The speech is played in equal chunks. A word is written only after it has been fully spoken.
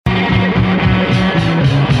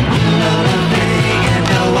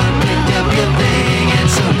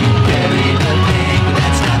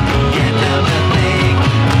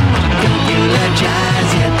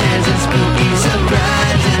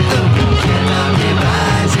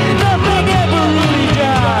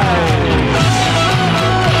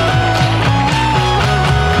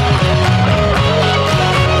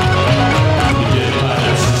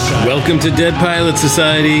Welcome to Dead Pilot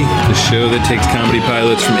Society, the show that takes comedy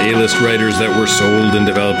pilots from A-list writers that were sold and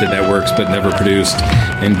developed at networks but never produced,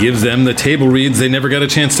 and gives them the table reads they never got a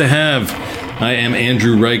chance to have. I am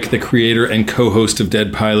Andrew Reich, the creator and co-host of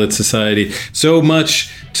Dead Pilot Society. So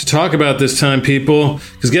much to talk about this time, people,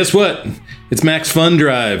 because guess what? It's Max Fun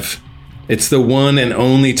Drive. It's the one and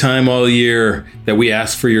only time all year that we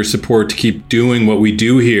ask for your support to keep doing what we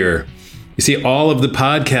do here. You see, all of the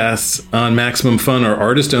podcasts on Maximum Fun are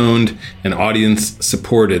artist-owned and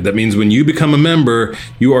audience-supported. That means when you become a member,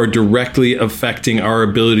 you are directly affecting our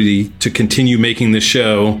ability to continue making the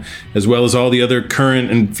show, as well as all the other current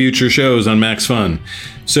and future shows on Max Fun.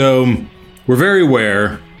 So we're very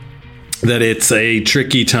aware that it's a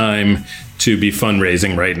tricky time to be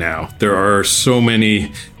fundraising right now. There are so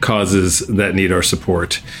many causes that need our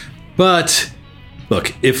support. But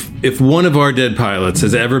look, if one of our dead pilots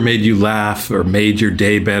has ever made you laugh or made your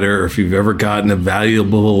day better, or if you've ever gotten a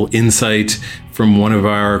valuable insight from one of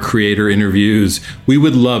our creator interviews, we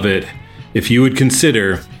would love it if you would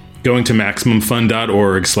consider going to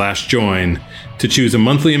MaximumFun.org/join to choose a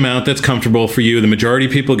monthly amount that's comfortable for you. The majority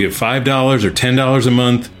of people give $5 or $10 a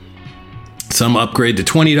month. Some upgrade to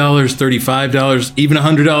 $20, $35, even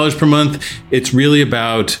 $100 per month. It's really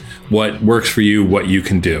about what works for you, what you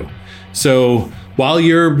can do. So while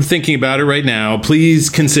you're thinking about it right now, please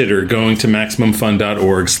consider going to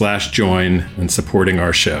MaximumFun.org/join and supporting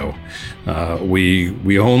our show.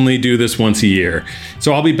 We only do this once a year.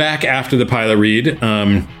 So I'll be back after the pilot read,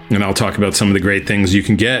 and I'll talk about some of the great things you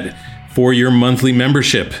can get for your monthly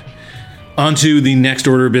membership. On to the next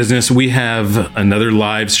order of business. We have another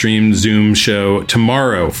live stream Zoom show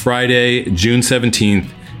tomorrow, Friday, June 17th.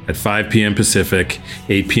 At 5 p.m. Pacific,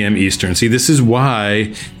 8 p.m. Eastern. See, this is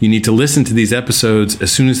why you need to listen to these episodes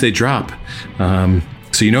as soon as they drop. So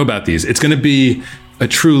you know about these. It's going to be a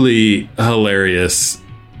truly hilarious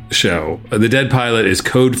show. The Dead Pilot is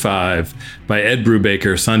Code 5 by Ed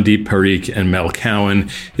Brubaker, Sandeep Parikh, and Mel Cowan.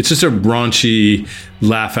 It's just a raunchy,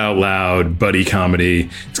 laugh out loud buddy comedy.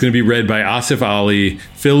 It's going to be read by Asif Ali,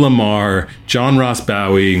 Phil Lamar, John Ross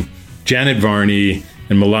Bowie, Janet Varney,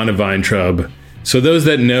 and Milana Weintraub. So those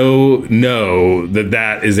that know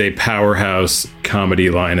that is a powerhouse comedy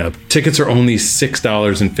lineup. Tickets are only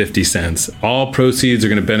 $6.50. All proceeds are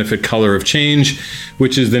going to benefit Color of Change,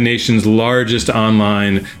 which is the nation's largest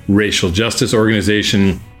online racial justice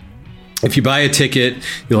organization. If you buy a ticket,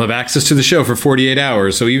 you'll have access to the show for 48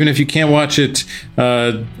 hours. So even if you can't watch it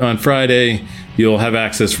on Friday, you'll have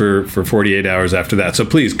access for 48 hours after that. So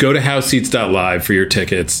please go to houseseats.live for your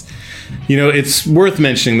tickets. You know, it's worth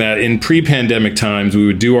mentioning that in pre-pandemic times, we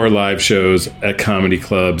would do our live shows at comedy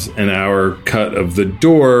clubs, and our cut of the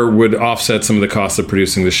door would offset some of the costs of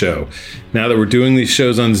producing the show. Now that we're doing these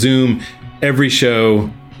shows on Zoom, every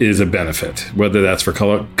show is a benefit, whether that's for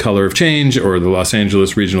Color of Change or the Los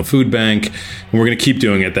Angeles Regional Food Bank, and we're going to keep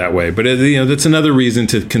doing it that way. But that's another reason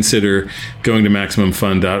to consider going to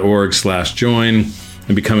MaximumFun.org/join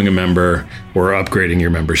and becoming a member or upgrading your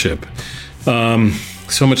membership.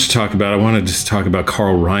 So much to talk about. I want to just talk about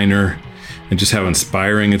Carl Reiner and just how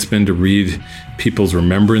inspiring it's been to read people's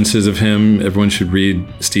remembrances of him. Everyone should read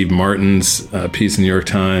Steve Martin's piece in the New York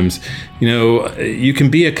Times. You know, you can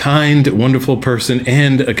be a kind, wonderful person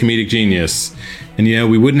and a comedic genius. And, you know,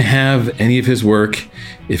 we wouldn't have any of his work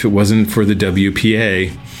if it wasn't for the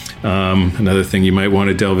WPA. Another thing you might want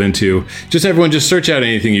to delve into. Everyone just search out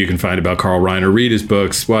anything you can find about Carl Reiner. Read his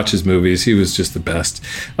books, watch his movies. He was just the best.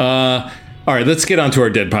 All right, let's get on to our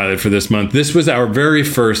Dead Pilot for this month. This was our very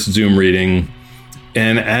first Zoom reading,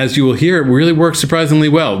 and as you will hear, it really worked surprisingly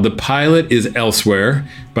well. The pilot is Elsewhere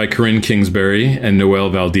by Corinne Kingsbury and Noelle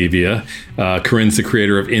Valdivia. Corinne's the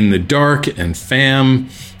creator of In the Dark and Fam.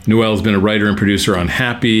 Noelle's been a writer and producer on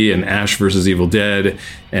Happy and Ash vs. Evil Dead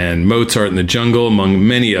and Mozart in the Jungle, among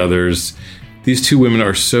many others. These two women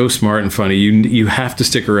are so smart and funny. You have to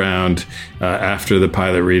stick around after the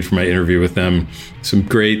pilot read for my interview with them. Some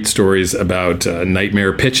great stories about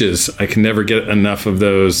nightmare pitches. I can never get enough of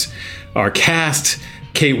those. Our cast: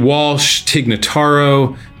 Kate Walsh, Tig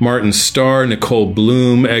Notaro, Martin Starr, Nicole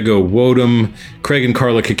Bloom, Ego Wodum, Craig and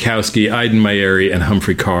Carla Kikowski, Aiden Mayeri, and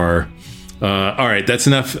Humphrey Carr. All right, that's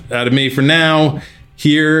enough out of me for now.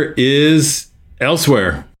 Here is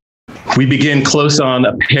Elsewhere. We begin close on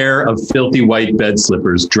a pair of filthy white bed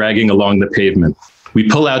slippers dragging along the pavement. We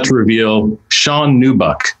pull out to reveal Sean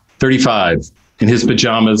Newbuck, 35, in his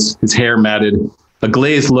pajamas, his hair matted, a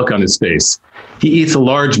glazed look on his face. He eats a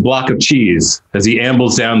large block of cheese as he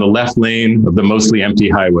ambles down the left lane of the mostly empty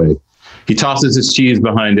highway. He tosses his cheese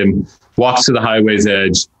behind him, walks to the highway's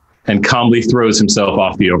edge, and calmly throws himself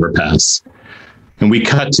off the overpass. and we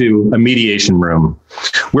cut to a mediation room.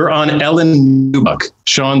 We're on Ellen Newbuck,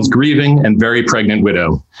 Sean's grieving and very pregnant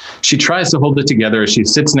widow. She tries to hold it together as she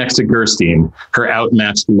sits next to Gerstein, her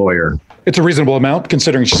outmatched lawyer. It's a reasonable amount,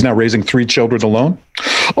 considering she's now raising 3 children alone.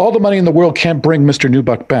 All the money in the world can't bring Mr.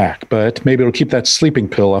 Newbuck back, but maybe it'll keep that sleeping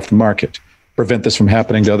pill off the market, prevent this from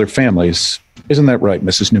happening to other families. Isn't that right,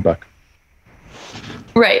 Mrs. Newbuck?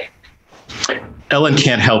 Right. Ellen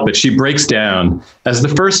can't help it. She breaks down. As the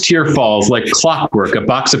first tear falls, like clockwork, a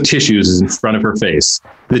box of tissues is in front of her face.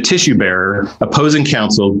 The tissue bearer, opposing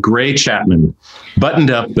counsel, Gray Chapman,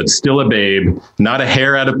 buttoned up but still a babe, not a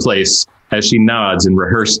hair out of place, as she nods in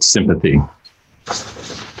rehearsed sympathy.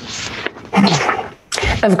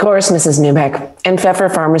 Of course, Mrs. Newbeck. And Pfeffer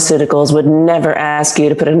Pharmaceuticals would never ask you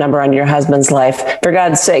to put a number on your husband's life. For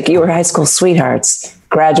God's sake, you were high school sweethearts,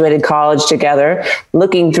 graduated college together.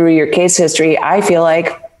 Looking through your case history, I feel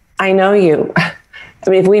like I know you. I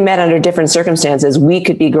mean, if we met under different circumstances, we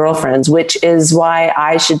could be girlfriends, which is why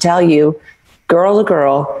I should tell you, girl to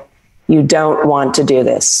girl, you don't want to do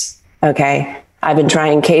this, okay? I've been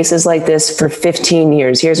trying cases like this for 15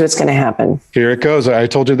 years. Here's what's going to happen. Here it goes. I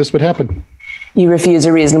told you this would happen. You refuse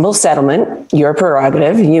a reasonable settlement, your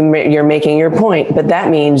prerogative, you're making your point, but that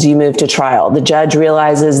means you move to trial. The judge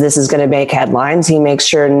realizes this is going to make headlines. He makes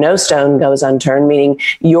sure no stone goes unturned, meaning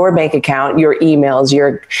your bank account, your emails,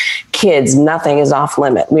 your kids, nothing is off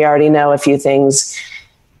limit. We already know a few things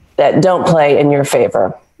that don't play in your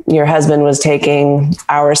favor. Your husband was taking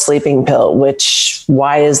our sleeping pill, which,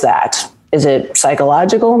 why is that? Is it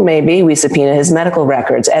psychological? Maybe. We subpoena his medical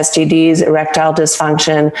records, STDs, erectile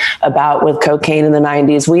dysfunction, a bout with cocaine in the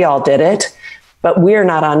 90s. We all did it, but we're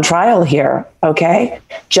not on trial here, okay?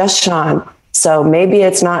 Just Sean. So maybe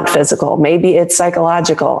it's not physical. Maybe it's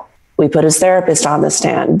psychological. We put his therapist on the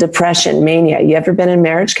stand. Depression, mania. You ever been in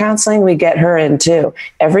marriage counseling? We get her in too.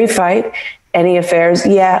 Every fight, any affairs,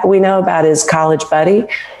 yeah, we know about his college buddy,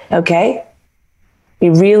 okay?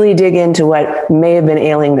 You really dig into what may have been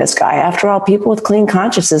ailing this guy. After all, people with clean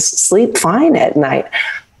consciences sleep fine at night.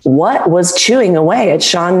 What was chewing away at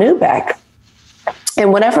Sean Newbeck?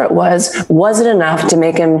 And whatever it was it enough to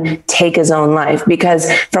make him take his own life?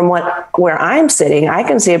 Because from where I'm sitting, I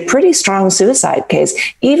can see a pretty strong suicide case.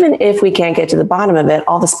 Even if we can't get to the bottom of it,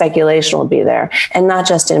 all the speculation will be there. And not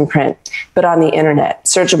just in print, but on the internet.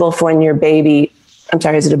 Searchable for when your baby, I'm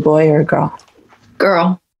sorry, is it a boy or a girl?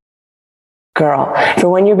 Girl. For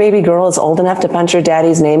when your baby girl is old enough to punch her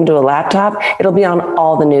daddy's name into a laptop, it'll be on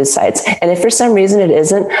all the news sites. And if for some reason it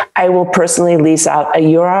isn't, I will personally lease out a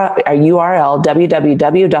URL,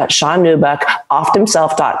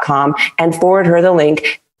 www.seannewbuck.offhimself.com, and forward her the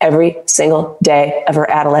link every single day of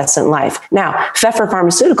her adolescent life. Now, Pfeffer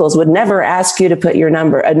Pharmaceuticals would never ask you to put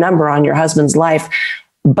a number on your husband's life,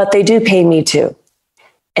 but they do pay me too.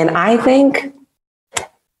 And I think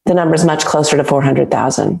the number's much closer to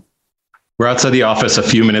 400,000. We're outside the office a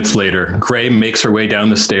few minutes later. Gray makes her way down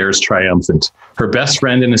the stairs triumphant. Her best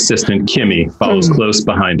friend and assistant, Kimmy, follows close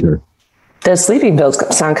behind her. Those sleeping pills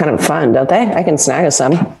sound kind of fun, don't they? I can snag us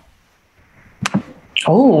some.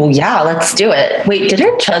 Oh, yeah, let's do it. Wait, did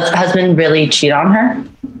her husband really cheat on her?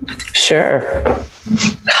 Sure.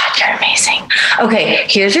 God, you're amazing. Okay,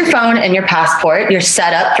 here's your phone and your passport. You're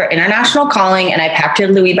set up for international calling, and I packed your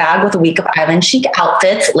Louis bag with a week of island chic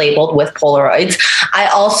outfits labeled with Polaroids. I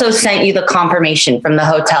also sent you the confirmation from the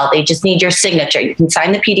hotel. They just need your signature. You can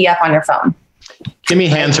sign the PDF on your phone. Kimmy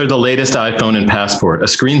hands her the latest iPhone and passport. A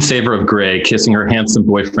screensaver of Gray kissing her handsome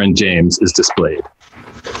boyfriend James is displayed.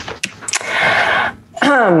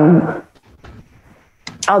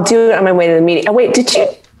 I'll do it on my way to the meeting. Oh, wait,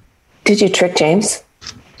 did you trick James?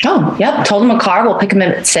 Oh, yep. Told him a car. We'll pick him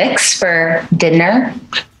up at 6 for dinner.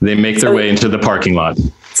 They make their way into the parking lot.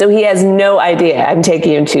 So he has no idea I'm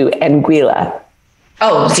taking him to Anguilla.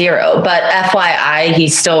 Oh, 0. But FYI,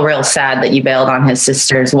 he's still real sad that you bailed on his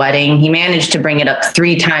sister's wedding. He managed to bring it up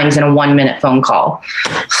 3 times in a 1-minute phone call.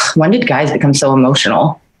 When did guys become so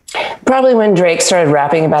emotional? Probably when Drake started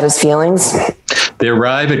rapping about his feelings. They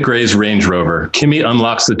arrive at Gray's Range Rover. Kimmy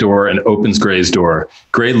unlocks the door and opens Gray's door.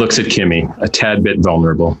 Gray looks at Kimmy, a tad bit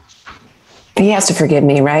vulnerable. He has to forgive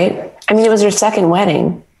me, right? I mean, it was her second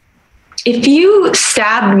wedding. If you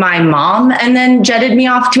stabbed my mom and then jetted me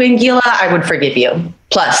off to Anguilla, I would forgive you.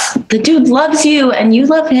 Plus, the dude loves you and you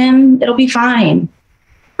love him. It'll be fine.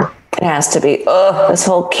 It has to be. Ugh, this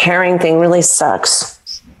whole caring thing really sucks.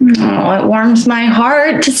 Oh, it warms my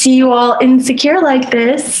heart to see you all insecure like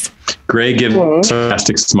this. Gray gives a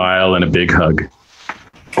sarcastic smile and a big hug.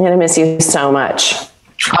 I'm going to miss you so much.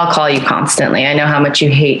 I'll call you constantly. I know how much you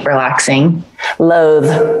hate relaxing.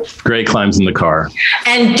 Loathe. Gray climbs in the car.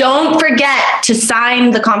 And don't forget to sign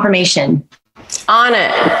the confirmation. On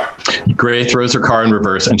it. Gray throws her car in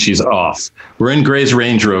reverse and she's off. We're in Gray's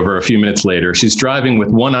Range Rover a few minutes later. She's driving with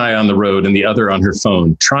one eye on the road and the other on her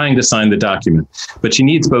phone, trying to sign the document, but she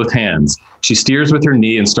needs both hands. She steers with her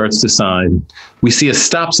knee and starts to sign. We see a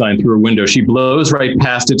stop sign through her window. She blows right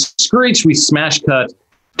past it. Screech, we smash cut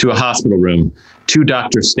to a hospital room. 2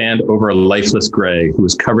 doctors stand over a lifeless Gray who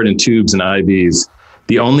is covered in tubes and IVs.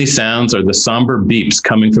 The only sounds are the somber beeps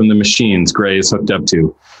coming from the machines Gray is hooked up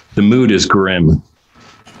to. The mood is grim.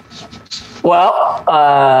 Well,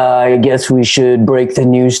 I guess we should break the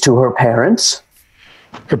news to her parents.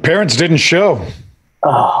 Her parents didn't show.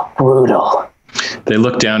 Oh, brutal. They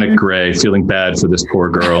look down at Gray, feeling bad for this poor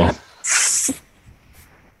girl.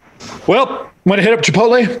 Well, want to hit up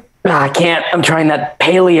Chipotle? I can't. I'm trying that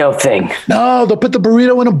paleo thing. No, they'll put the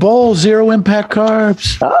burrito in a bowl, 0 impact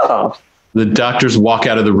carbs. Oh. The doctors walk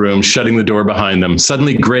out of the room, shutting the door behind them.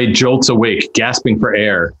 Suddenly, Gray jolts awake, gasping for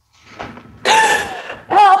air.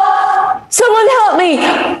 Help! Someone help me!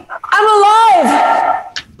 I'm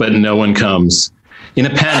alive! But no one comes. In a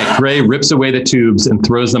panic, Gray rips away the tubes and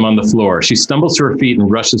throws them on the floor. She stumbles to her feet and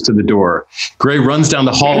rushes to the door. Gray runs down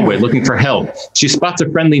the hallway looking for help. She spots a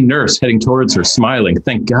friendly nurse heading towards her, smiling.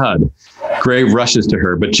 Thank God. Gray rushes to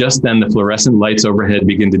her, but just then the fluorescent lights overhead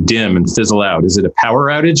begin to dim and fizzle out. Is it a power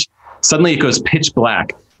outage? Suddenly it goes pitch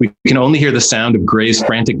black. We can only hear the sound of Gray's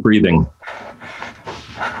frantic breathing.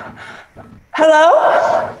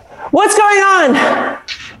 Hello? What's going on?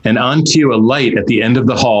 And on cue, a light at the end of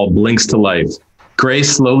the hall blinks to life. Gray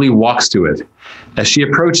slowly walks to it. As she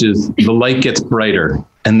approaches, the light gets brighter,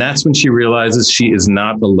 and that's when she realizes she is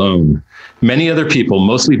not alone. Many other people,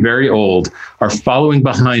 mostly very old, are following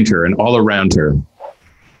behind her and all around her.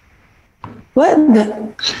 What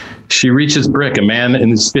the? She reaches Brick, a man in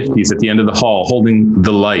his 50s, at the end of the hall, holding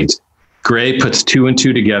the light. Gray puts 2 and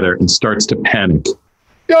 2 together and starts to panic.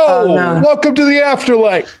 Yo, welcome to the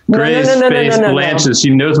afterlife. Gray's face blanches.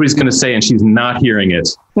 She knows what he's going to say, and she's not hearing it.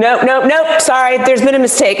 Nope. Sorry, there's been a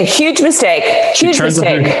mistake. A huge mistake. Huge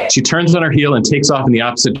mistake. She turns on her heel and takes off in the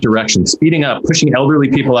opposite direction, speeding up, pushing elderly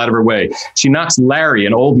people out of her way. She knocks Larry,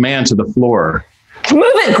 an old man, to the floor. Move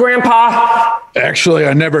it, Grandpa. Actually,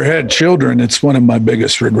 I never had children. It's one of my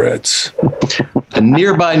biggest regrets. A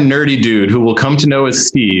nearby nerdy dude who will come to know as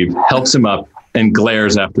Steve helps him up and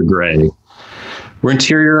glares after Gray. We're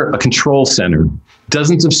interior a control center.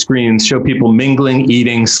 Dozens of screens show people mingling,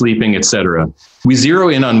 eating, sleeping, etc. We zero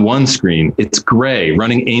in on one screen. It's Gray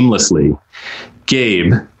running aimlessly.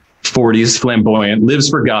 Gabe, 40s, flamboyant, lives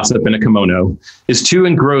for gossip in a kimono, is too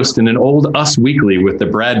engrossed in an old Us Weekly with the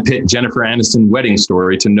Brad Pitt, Jennifer Aniston wedding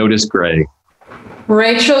story to notice Gray.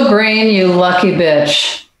 Rachel Green, you lucky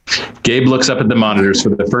bitch. Gabe looks up at the monitors for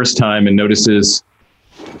the first time and notices...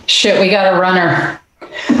 Shit, we got a runner.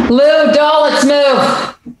 Lou, doll, let's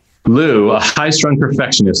move. Lou, a high-strung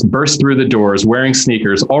perfectionist, bursts through the doors wearing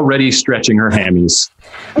sneakers, already stretching her hammies.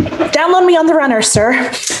 Download me on the runner,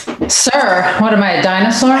 sir. Sir, what am I, a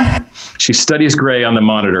dinosaur? She studies Gray on the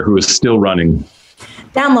monitor, who is still running.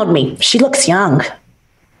 Download me. She looks young.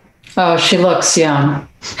 Oh, she looks young.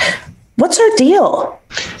 What's her deal?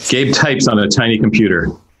 Gabe types on a tiny computer.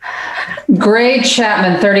 Gray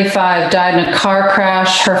Chapman, 35, died in a car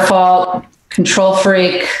crash. Her fault. Control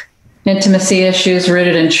freak. Intimacy issues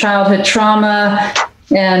rooted in childhood trauma.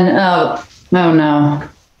 And, oh no.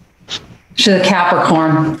 She's a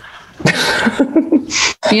Capricorn.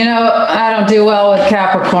 You know, I don't do well with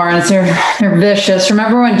Capricorns. They're vicious.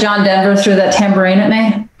 Remember when John Denver threw that tambourine at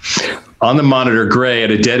me? On the monitor, Gray,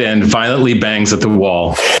 at a dead end, violently bangs at the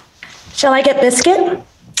wall. Shall I get Biscuit?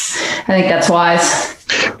 I think that's wise.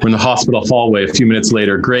 We're in the hospital hallway. A few minutes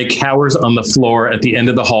later, Gray cowers on the floor at the end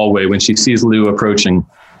of the hallway when she sees Lou approaching.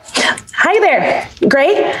 Hi there.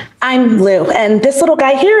 Gray, I'm Lou, and this little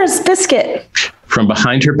guy here is Biscuit. From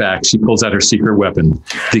behind her back, she pulls out her secret weapon,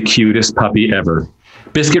 the cutest puppy ever.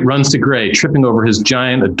 Biscuit runs to Gray, tripping over his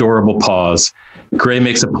giant, adorable paws. Gray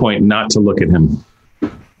makes a point not to look at him.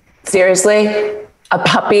 Seriously? A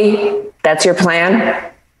puppy? That's your plan?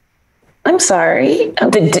 I'm sorry.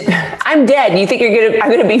 I'm dead. You think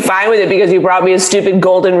I'm gonna be fine with it because you brought me a stupid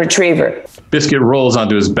golden retriever? Biscuit rolls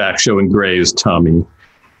onto his back, showing Gray's tummy.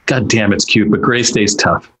 God damn, it's cute, but Gray stays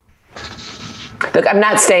tough. Look, I'm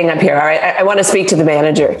not staying up here, all right? I want to speak to the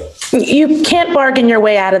manager. You can't bargain your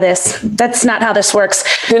way out of this. That's not how this works.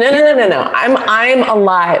 No. I'm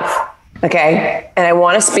alive, okay? And I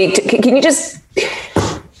want to speak to... Can you just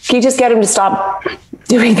get him to stop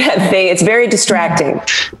doing that thing? It's very distracting.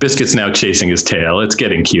 Biscuit's now chasing his tail. It's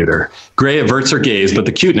getting cuter. Gray averts her gaze, but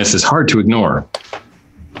the cuteness is hard to ignore.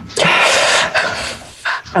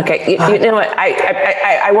 Okay, you know what?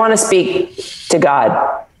 I want to speak to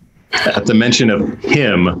God. At the mention of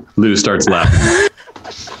him, Lou starts laughing.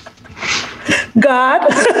 God?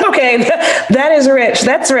 Okay, that is rich.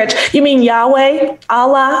 That's rich. You mean Yahweh,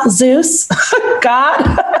 Allah, Zeus, God?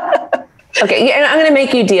 Okay, and I'm going to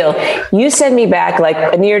make you a deal. You send me back like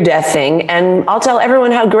a near-death thing, and I'll tell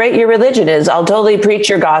everyone how great your religion is. I'll totally preach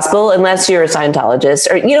your gospel unless you're a Scientologist.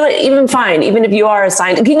 Or, you know what, even fine, even if you are a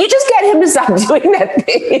Scientologist. Can you just get him to stop doing that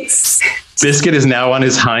face? Biscuit is now on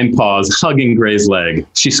his hind paws, hugging Gray's leg.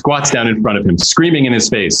 She squats down in front of him, screaming in his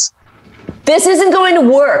face. This isn't going to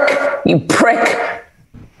work, you prick.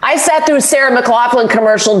 I sat through a Sarah McLachlan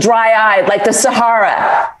commercial dry-eyed like the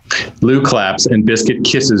Sahara. Lou claps and Biscuit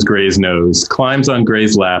kisses Gray's nose, climbs on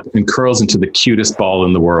Gray's lap, and curls into the cutest ball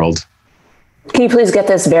in the world. Can you please get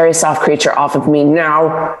this very soft creature off of me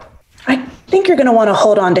now? I think you're going to want to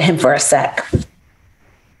hold on to him for a sec.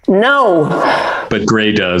 No. But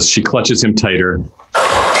Gray does. She clutches him tighter.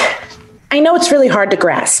 I know it's really hard to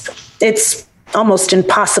grasp. It's almost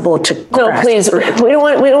impossible to grasp. No, please. We don't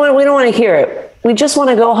want to hear it. We just want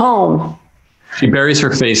to go home. She buries her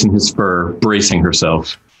face in his fur, bracing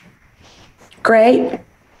herself. Gray,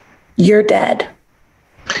 you're dead.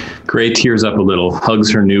 Gray tears up a little,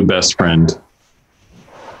 hugs her new best friend.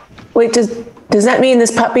 Wait, does that mean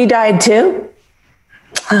this puppy died too?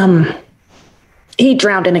 He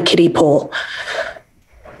drowned in a kiddie pool.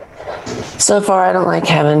 So far, I don't like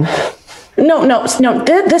heaven. No.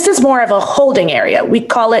 This is more of a holding area. We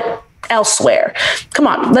call it elsewhere. Come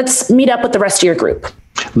on, let's meet up with the rest of your group.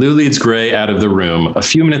 Lou leads Gray out of the room. A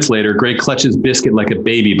few minutes later, Gray clutches Biscuit like a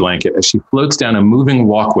baby blanket as she floats down a moving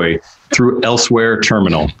walkway through Elsewhere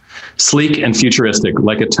Terminal. Sleek and futuristic,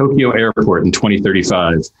 like a Tokyo airport in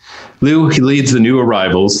 2035. Lou leads the new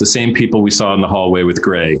arrivals, the same people we saw in the hallway with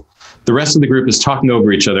Gray. The rest of the group is talking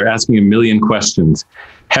over each other, asking a million questions.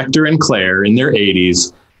 Hector and Claire, in their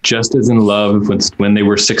 80s, just as in love when they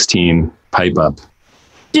were 16, pipe up.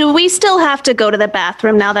 Do we still have to go to the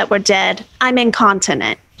bathroom now that we're dead? I'm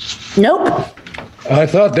incontinent. Nope. I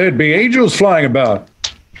thought there'd be angels flying about.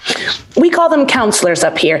 We call them counselors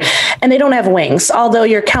up here, and they don't have wings, although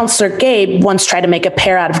your counselor Gabe once tried to make a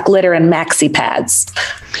pair out of glitter and maxi pads.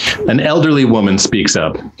 An elderly woman speaks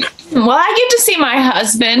up. Well, I get to see my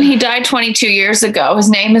husband. He died 22 years ago. His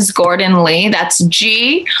name is Gordon Lee. That's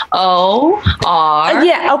Gor.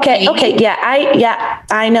 Yeah, okay. Yeah,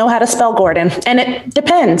 I know how to spell Gordon, and it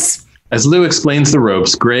depends. As Lou explains the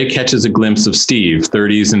ropes, Gray catches a glimpse of Steve,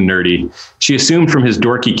 30s and nerdy. She assumed from his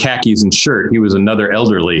dorky khakis and shirt he was another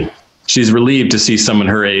elderly. She's relieved to see someone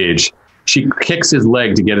her age. She kicks his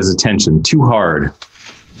leg to get his attention, too hard.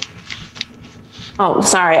 Oh,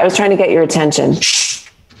 sorry. I was trying to get your attention. Shh.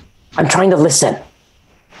 I'm trying to listen.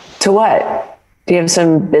 To what? Do you have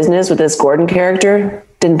some business with this Gordon character?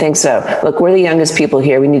 Didn't think so. Look, we're the youngest people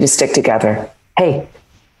here. We need to stick together. Hey,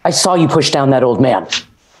 I saw you push down that old man.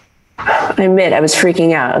 I admit I was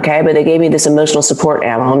freaking out, okay? But they gave me this emotional support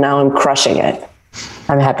ammo. Now I'm crushing it.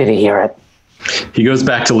 I'm happy to hear it. He goes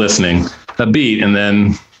back to listening. A beat, and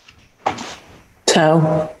then...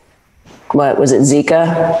 So, what, was it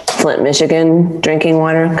Zika? Flint, Michigan? Drinking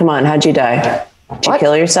water? Come on, how'd you die? Did you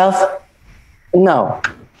kill yourself? No.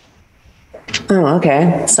 Oh,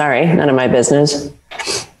 okay. Sorry, none of my business.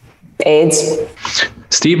 AIDS?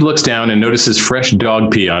 Steve looks down and notices fresh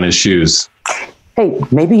dog pee on his shoes. Hey,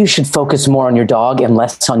 maybe you should focus more on your dog and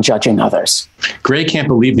less on judging others. Gray can't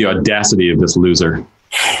believe the audacity of this loser.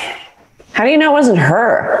 How do you know it wasn't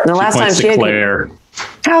her? And the last time she had Claire.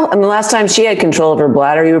 and the last time she had control of her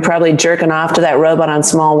bladder, you were probably jerking off to that robot on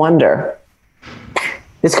Small Wonder.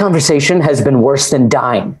 This conversation has been worse than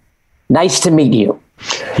dying. Nice to meet you.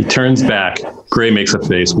 He turns back. Gray makes a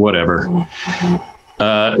face, whatever.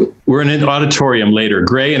 We're in an auditorium later.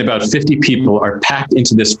 Gray and about 50 people are packed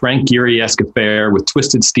into this Frank Gehry-esque affair with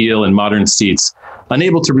twisted steel and modern seats.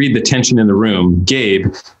 Unable to read the tension in the room,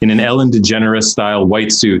 Gabe, in an Ellen DeGeneres-style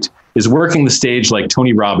white suit, is working the stage like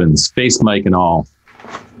Tony Robbins, face, mic, and all.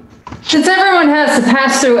 Since everyone has to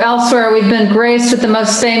pass through Elsewhere, we've been graced with the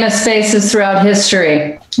most famous faces throughout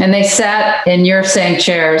history, and they sat in your same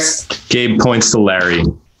chairs. Gabe points to Larry.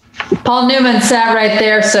 Paul Newman sat right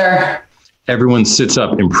there, sir. Everyone sits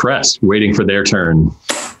up, impressed, waiting for their turn.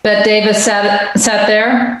 Bette Davis sat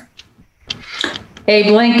there. Abe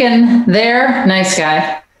Lincoln there, nice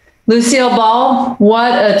guy. Lucille Ball,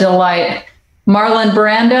 what a delight. Marlon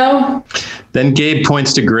Brando. Then Gabe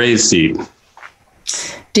points to Gray's seat.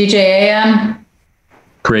 DJ AM.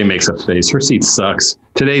 Gray makes a face. Her seat sucks.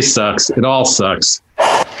 Today sucks. It all sucks.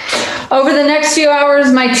 Over the next few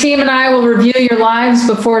hours, my team and I will review your lives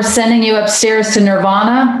before sending you upstairs to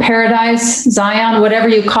Nirvana, Paradise, Zion, whatever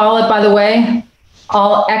you call it, by the way.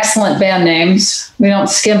 all excellent band names. We don't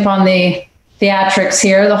skimp on the theatrics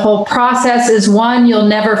here. The whole process is one you'll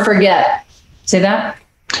never forget. See that?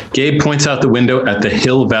 Gabe points out the window at the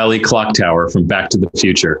Hill Valley Clock Tower from Back to the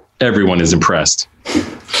Future. Everyone is impressed.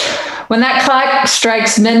 When that clock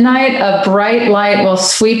strikes midnight, a bright light will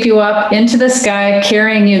sweep you up into the sky,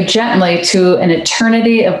 carrying you gently to an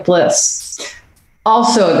eternity of bliss.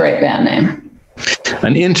 Also a great band name.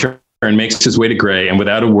 An intern makes his way to Gray and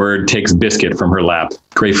without a word takes Biscuit from her lap.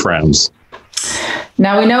 Gray frowns.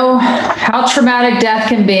 Now we know how traumatic death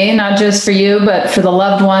can be, not just for you, but for the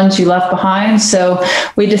loved ones you left behind. So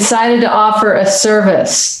we decided to offer a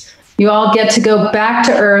service. You all get to go back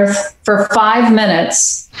to Earth for 5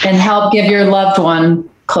 minutes and help give your loved one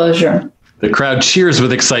closure. The crowd cheers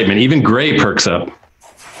with excitement. Even Gray perks up.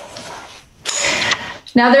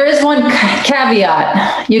 Now there is one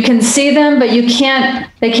caveat. You can see them, but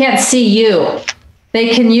they can't see you. They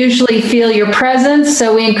can usually feel your presence,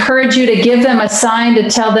 so we encourage you to give them a sign to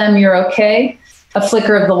tell them you're okay. A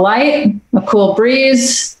flicker of the light, a cool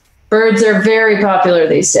breeze. Birds are very popular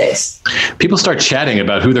these days. People start chatting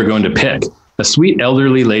about who they're going to pick. A sweet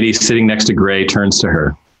elderly lady sitting next to Gray turns to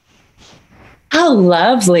her. How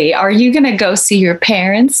lovely. Are you going to go see your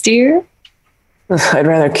parents, dear? I'd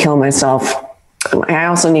rather kill myself. I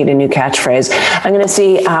also need a new catchphrase. I'm going to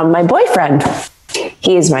see my boyfriend.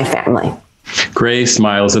 He is my family. Gray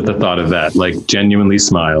smiles at the thought of that, like genuinely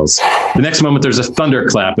smiles. The next moment, there's a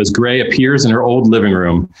thunderclap as Gray appears in her old living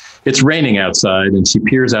room. It's raining outside, and she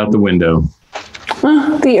peers out the window.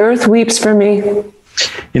 The earth weeps for me.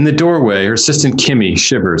 In the doorway, her assistant Kimmy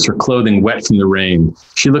shivers, her clothing wet from the rain.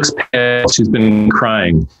 She looks pale. She's been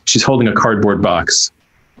crying. She's holding a cardboard box.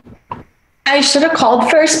 I should have called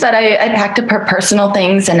first, but I packed up her personal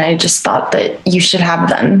things, and I just thought that you should have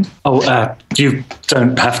them. Oh, you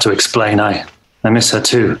don't have to explain. I miss her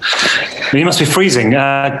too. You must be freezing.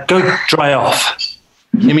 Go dry off.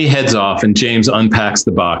 Kimmy heads off, and James unpacks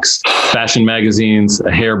the box. Fashion magazines,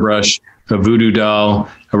 a hairbrush, a voodoo doll,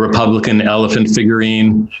 a Republican elephant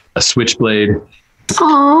figurine, a switchblade.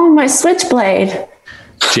 Oh, my switchblade.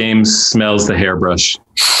 James smells the hairbrush.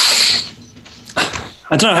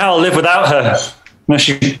 I don't know how I'll live without her.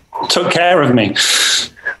 She took care of me,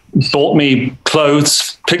 bought me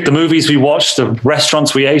clothes, picked the movies we watched, the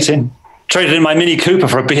restaurants we ate in, traded in my Mini Cooper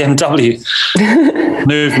for a BMW,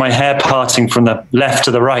 moved my hair parting from the left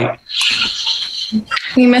to the right.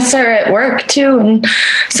 You miss her at work too, and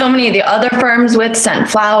so many of the other firms with sent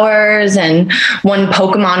flowers and one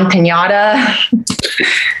Pokemon pinata.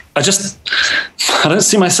 I don't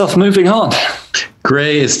see myself moving on.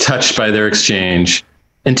 Gray is touched by their exchange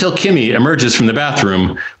until Kimmy emerges from the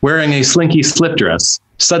bathroom wearing a slinky slip dress.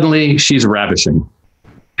 Suddenly, she's ravishing.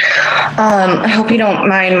 I hope you don't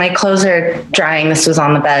mind. My clothes are drying. This was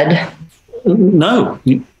on the bed. No,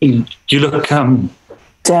 you look,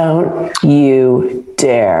 Don't you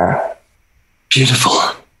dare. Beautiful.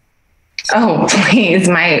 Oh, please.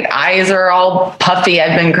 My eyes are all puffy.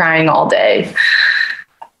 I've been crying all day.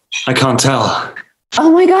 I can't tell. Oh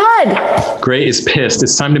my God. Gray is pissed.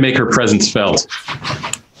 It's time to make her presence felt.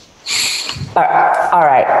 All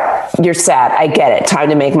right. You're sad. I get it. Time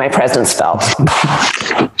to make my presence felt.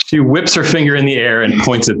 She whips her finger in the air and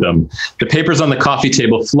points at them. The papers on the coffee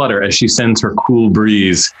table flutter as she sends her cool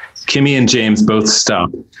breeze. Kimmy and James both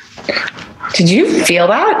stop. Did you feel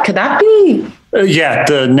that? Could that be? Yeah,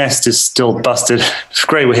 the nest is still busted. If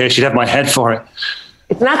Gray were here, she'd have my head for it.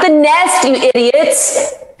 It's not the nest, you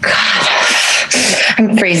idiots. God,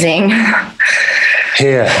 I'm freezing.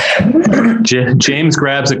 Here. James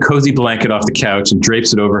grabs a cozy blanket off the couch and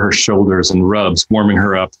drapes it over her shoulders and rubs, warming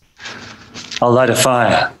her up. I'll light a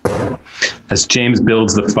fire. As James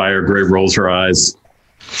builds the fire, Gray rolls her eyes.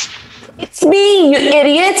 It's me, you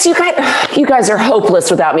idiots. You guys are hopeless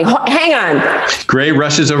without me. Hang on. Gray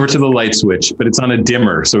rushes over to the light switch, but it's on a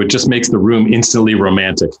dimmer, so it just makes the room instantly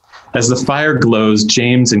romantic. As the fire glows,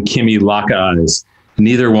 James and Kimmy lock eyes.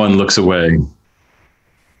 Neither one looks away.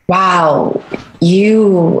 Wow.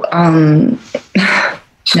 You,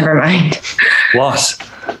 never mind. What?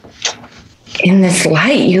 In this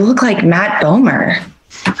light, you look like Matt Bomer.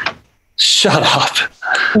 Shut up.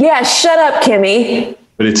 Yeah, shut up, Kimmy.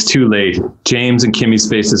 But it's too late. James and Kimmy's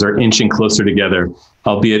faces are inching closer together,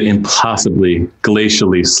 albeit impossibly,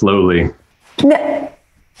 glacially, slowly. No.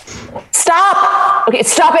 Stop! Okay,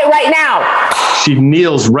 stop it right now. She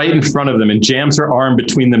kneels right in front of them and jams her arm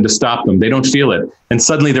between them to stop them. They don't feel it. And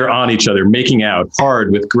suddenly they're on each other, making out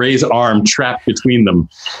hard with Gray's arm trapped between them.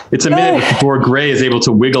 It's a minute before Gray is able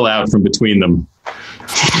to wiggle out from between them.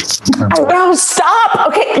 Oh, stop.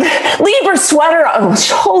 Okay, leave her sweater on.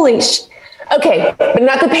 Holy Okay, but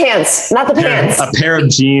not the pants. Not the pants. A pair of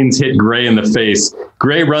jeans hit Gray in the face.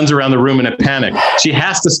 Gray runs around the room in a panic. She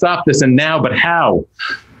has to stop this, and now, but how?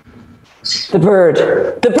 The bird.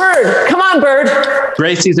 The bird. Come on, bird.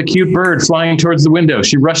 Gray sees a cute bird flying towards the window.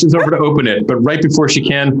 She rushes over to open it, but right before she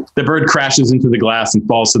can, the bird crashes into the glass and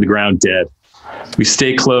falls to the ground dead. We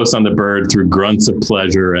stay close on the bird through grunts of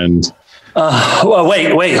pleasure and... well,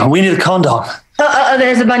 wait. We need a condom.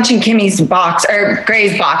 There's a bunch in Kimmy's box, or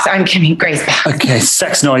Gray's box. I'm Kimmy, Gray's box. Okay,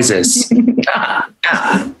 sex noises. In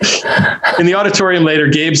the auditorium later,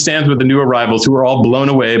 Gabe stands with the new arrivals who are all blown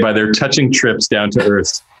away by their touching trips down to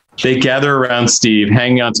Earth. They gather around Steve,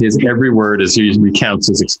 hanging on to his every word as he recounts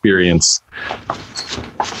his experience.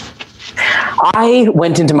 I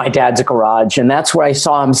went into my dad's garage, and that's where I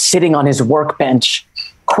saw him sitting on his workbench,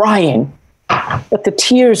 crying. But the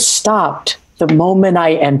tears stopped the moment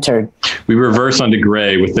I entered. We reverse onto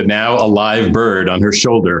Gray with the now alive bird on her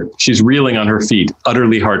shoulder. She's reeling on her feet,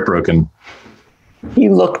 utterly heartbroken. He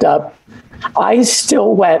looked up, eyes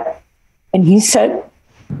still wet, and he said,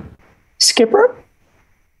 "Skipper?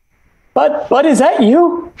 But is that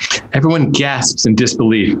you?" Everyone gasps in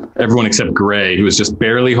disbelief. Everyone except Gray, who is just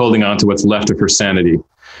barely holding on to what's left of her sanity.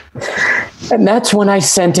 And that's when I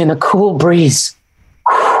sent in a cool breeze.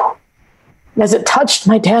 As it touched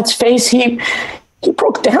my dad's face, he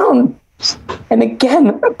broke down. And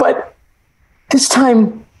again, but this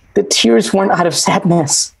time the tears weren't out of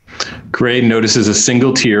sadness. Gray notices a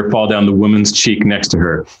single tear fall down the woman's cheek next to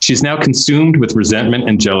her. She's now consumed with resentment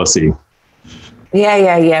and jealousy.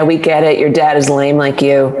 Yeah, we get it. Your dad is lame like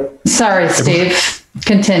you. Sorry, Steve.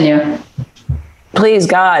 Continue. Please,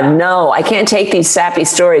 God, no. I can't take these sappy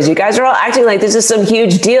stories. You guys are all acting like this is some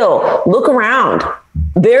huge deal. Look around.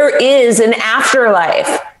 There is an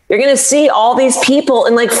afterlife. You're going to see all these people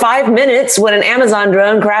in like 5 minutes when an Amazon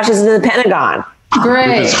drone crashes into the Pentagon.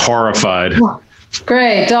 Gray. Ruth is horrified.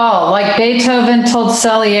 Gray, doll, like Beethoven told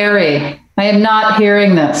Salieri. I am not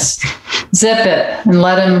hearing this. Zip it and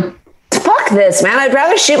let him... Fuck this, man. I'd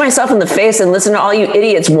rather shoot myself in the face than listen to all you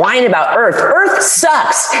idiots whine about Earth. Earth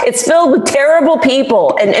sucks. It's filled with terrible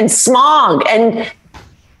people and smog and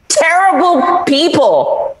terrible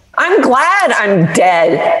people. I'm glad I'm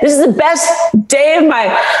dead. This is the best day of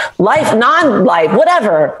my life, non-life,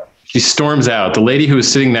 whatever. She storms out. The lady who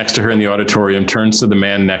is sitting next to her in the auditorium turns to the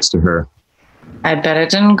man next to her. I bet it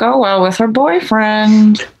didn't go well with her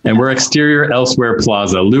boyfriend. And we're exterior Elsewhere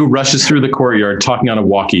Plaza. Lou rushes through the courtyard talking on a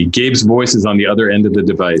walkie. Gabe's voice is on the other end of the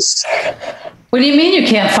device. What do you mean you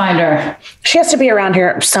can't find her? She has to be around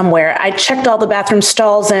here somewhere. I checked all the bathroom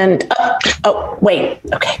stalls and... wait.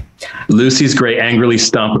 Okay. Lou sees Gray angrily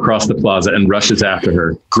stomp across the plaza and rushes after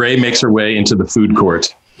her. Gray makes her way into the food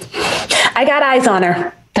court. I got eyes on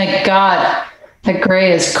her. Thank God. That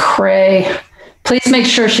Gray is cray. Please make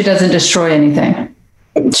sure she doesn't destroy anything.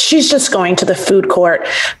 She's just going to the food court,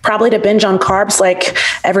 probably to binge on carbs like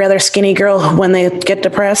every other skinny girl when they get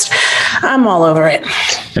depressed. I'm all over it.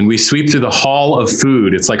 And we sweep through the hall of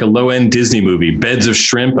food. It's like a low-end Disney movie. Beds of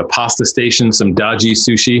shrimp, a pasta station, some dodgy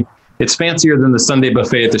sushi. It's fancier than the Sunday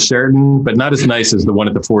buffet at the Sheraton, but not as nice as the one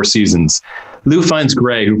at the Four Seasons. Lou finds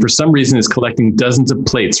Gray, who for some reason is collecting dozens of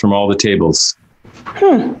plates from all the tables.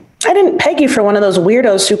 I didn't peg you for one of those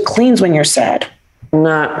weirdos who cleans when you're sad.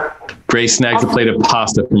 Nah. Gray snags a plate of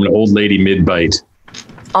pasta from an old lady mid-bite.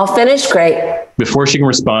 All finished? Great. Before she can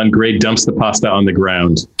respond, Gray dumps the pasta on the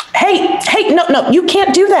ground. Hey, no, you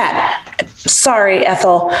can't do that. Sorry,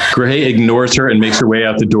 Ethel. Gray ignores her and makes her way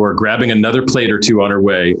out the door, grabbing another plate or two on her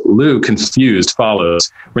way. Lou, confused,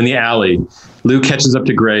 follows. We're in the alley. Lou catches up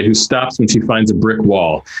to Gray, who stops when she finds a brick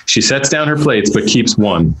wall. She sets down her plates, but keeps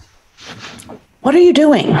one. What are you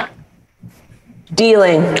doing?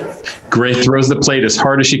 Dealing. Gray throws the plate as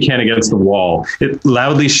hard as she can against the wall. It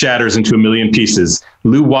loudly shatters into a million pieces.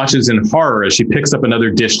 Lou watches in horror as she picks up another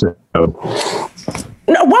dish to throw.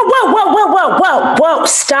 No, whoa,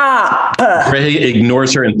 stop. Gray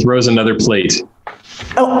ignores her and throws another plate.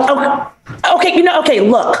 Okay,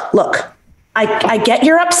 look. I get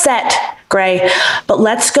you're upset, Gray, but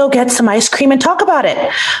let's go get some ice cream and talk about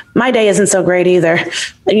it. My day isn't so great either.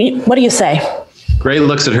 What do you say? Gray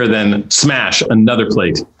looks at her, then smash, another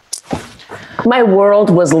plate. My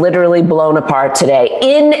world was literally blown apart today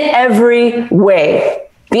in every way.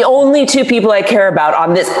 The only two people I care about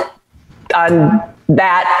on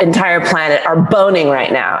that entire planet are boning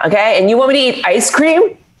right now, okay? And you want me to eat ice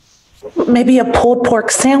cream? Maybe a pulled pork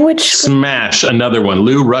sandwich? Smash, another one.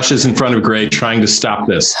 Lou rushes in front of Gray, trying to stop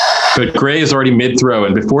this. But Gray is already mid-throw,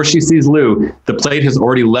 and before she sees Lou, the plate has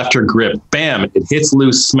already left her grip. Bam! It hits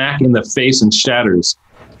Lou smack in the face and shatters.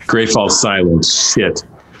 Gray falls silent. Shit.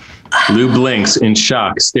 Lou blinks in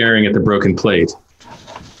shock, staring at the broken plate.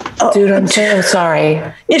 Dude, I'm so sorry.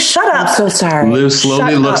 Yeah, shut up. I'm so sorry. Lou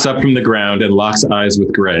slowly looks up from the ground and locks eyes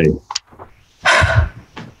with Gray. That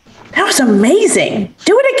was amazing.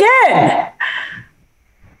 Do it again.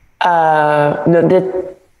 No,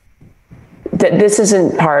 this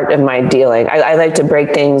isn't part of my dealing. I like to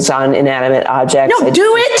break things on inanimate objects. No,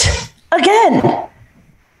 do it again.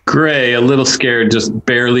 Gray, a little scared, just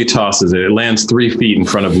barely tosses it. It lands 3 feet in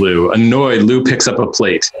front of Lou. Annoyed, Lou picks up a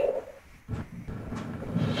plate.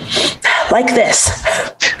 Like this.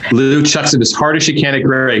 Lou chucks it as hard as she can at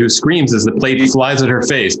Gray, who screams as the plate flies at her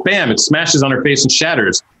face. Bam! It smashes on her face and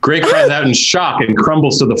shatters. Gray cries out in shock and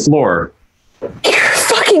crumbles to the floor. You're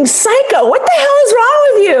fucking psycho. What the hell is wrong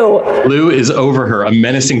with you? Lou is over her, a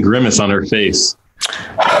menacing grimace on her face.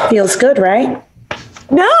 Feels good, right?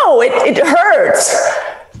 No, it hurts.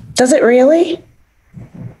 Does it really?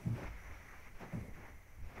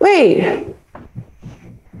 Wait.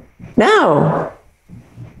 No.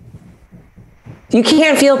 You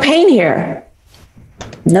can't feel pain here.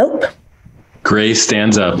 Nope. Gray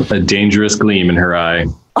stands up, a dangerous gleam in her eye.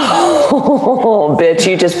 Oh, bitch,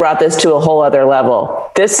 you just brought this to a whole other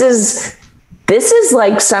level. This is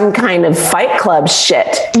like some kind of Fight Club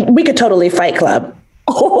shit. We could totally Fight Club.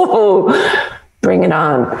 Oh, bring it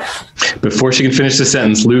on. Before she can finish the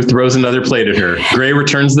sentence, Lou throws another plate at her. Gray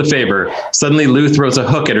returns the favor. Suddenly, Lou throws a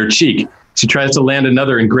hook at her cheek. She tries to land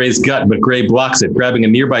another in Gray's gut, but Gray blocks it, grabbing a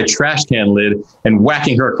nearby trash can lid and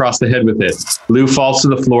whacking her across the head with it. Lou falls to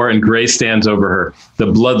the floor and Gray stands over her, the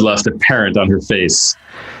bloodlust apparent on her face.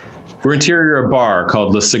 We're interior a bar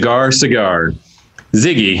called Le Cigar.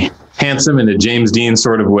 Ziggy, handsome in a James Dean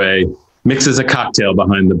sort of way, mixes a cocktail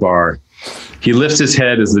behind the bar. He lifts his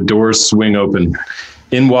head as the doors swing open.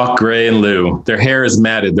 In walk Gray and Lou. Their hair is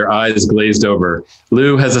matted, their eyes glazed over.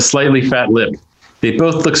 Lou has a slightly fat lip. They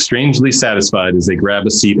both look strangely satisfied as they grab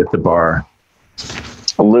a seat at the bar.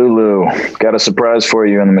 Lulu, got a surprise for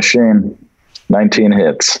you in the machine. 19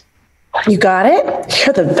 hits. You got it?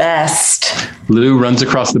 You're the best. Lou runs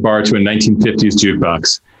across the bar to a 1950s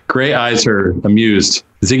jukebox. Gray eyes her, amused.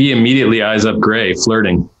 Ziggy immediately eyes up Gray,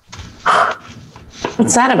 flirting.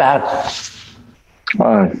 What's that about?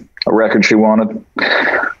 A record she wanted.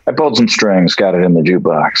 I pulled some strings, got it in the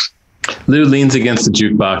jukebox. Lou leans against the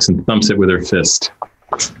jukebox and thumps it with her fist.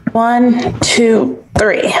 1, 2,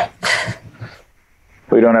 3.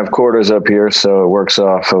 We don't have quarters up here, so it works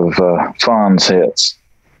off of Fawn's hits.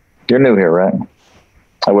 You're new here, right?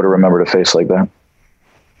 I would have remembered a face like that.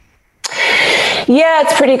 Yeah,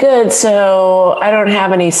 it's pretty good. So I don't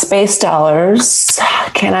have any space dollars.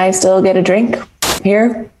 Can I still get a drink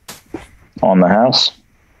here? On the house?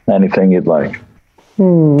 Anything you'd like.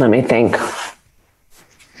 Let me think.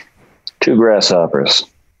 2 grasshoppers.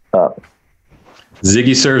 Up.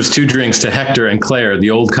 Ziggy serves 2 drinks to Hector and Claire,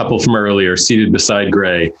 the old couple from earlier, seated beside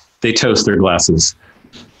Gray. They toast their glasses.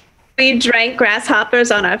 We drank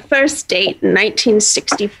grasshoppers on our first date in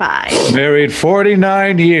 1965. Married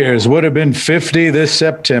 49 years, would have been 50 this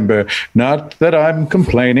September. Not that I'm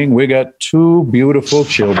complaining. We got 2 beautiful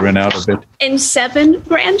children out of it. And 7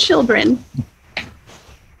 grandchildren.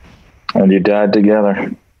 And you died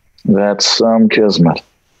together. That's some kismet.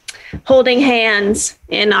 Holding hands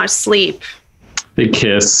in our sleep. They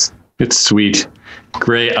kiss. It's sweet.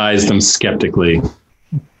 Gray eyes them skeptically.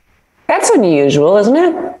 That's unusual, isn't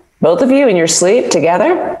it? Both of you in your sleep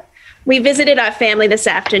together? We visited our family this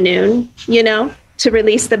afternoon, to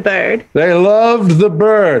release the bird. They loved the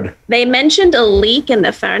bird. They mentioned a leak in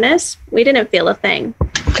the furnace. We didn't feel a thing.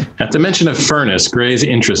 At the mention of furnace, Gray's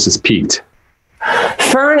interest is piqued.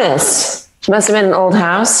 Furnace. Must have been an old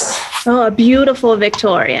house. Oh, a beautiful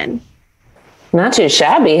Victorian. Not too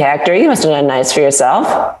shabby, Hector. You must have done nice for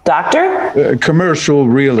yourself. Doctor? Commercial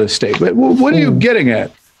real estate. What are you getting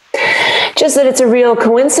at? Just that it's a real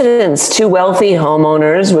coincidence. 2 wealthy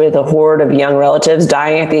homeowners with a horde of young relatives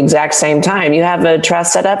dying at the exact same time. You have a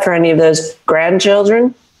trust set up for any of those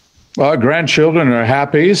grandchildren? Our grandchildren are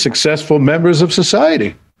happy, successful members of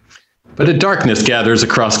society. But a darkness gathers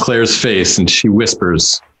across Claire's face and she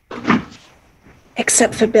whispers.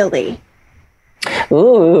 Except for Billy.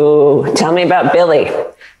 Ooh, tell me about Billy.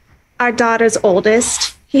 Our daughter's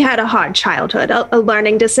oldest. He had a hard childhood, a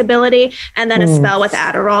learning disability, and then a spell with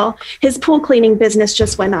Adderall. His pool cleaning business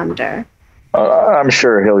just went under. I'm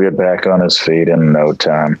sure he'll get back on his feet in no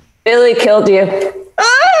time. Billy killed you.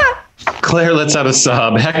 Ah! Claire lets out a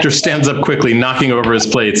sob. Hector stands up quickly, knocking over his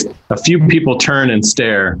plates. A few people turn and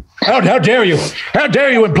stare. How dare you? How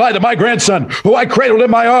dare you imply that my grandson, who I cradled in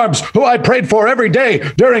my arms, who I prayed for every day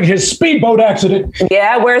during his speedboat accident.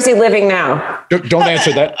 Yeah, where's he living now? Don't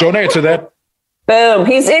answer that. Don't answer that. Boom.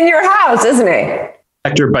 He's in your house, isn't he?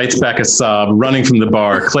 Hector bites back a sob, running from the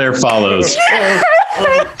bar. Claire follows.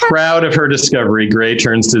 Proud of her discovery, Gray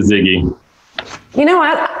turns to Ziggy. You know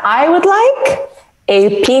what? I would like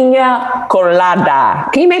a piña colada.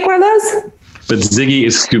 Can you make one of those? But Ziggy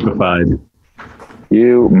is stupefied.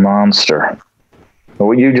 You monster.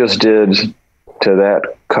 What you just did to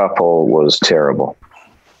that couple was terrible.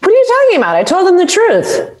 What are you talking about? I told them the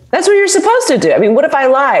truth. That's what you're supposed to do. I mean, what if I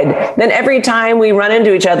lied? Then every time we run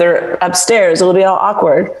into each other upstairs, it'll be all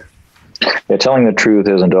awkward. Yeah, telling the truth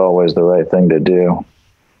isn't always the right thing to do.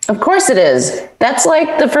 Of course it is. That's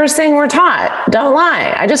like the first thing we're taught. Don't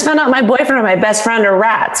lie. I just found out my boyfriend and my best friend are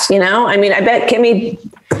rats, you know? I mean, I bet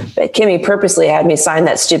Kimmy purposely had me sign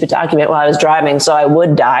that stupid document while I was driving so I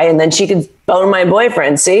would die, and then she could bone my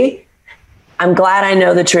boyfriend. See? I'm glad I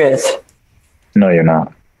know the truth. No, you're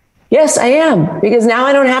not. Yes, I am, because now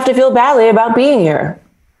I don't have to feel badly about being here.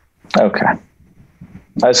 Okay.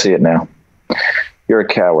 I see it now. You're a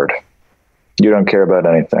coward. You don't care about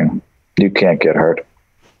anything. You can't get hurt.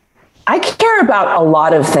 I care about a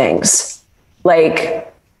lot of things. Like...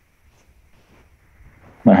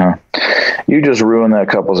 You just ruined that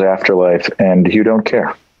couple's afterlife, and you don't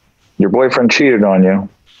care. Your boyfriend cheated on you.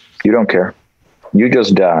 You don't care. You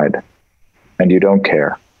just died, and you don't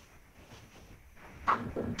care.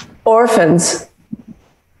 Orphans.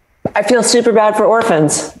 I feel super bad for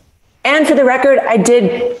orphans. And for the record, I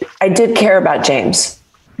did care about James.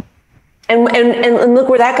 And look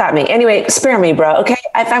where that got me. Anyway, spare me, bro. Okay.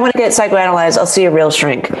 If I want to get psychoanalyzed, I'll see a real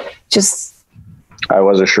shrink. I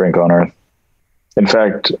was a shrink on Earth. In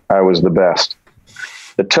fact, I was the best.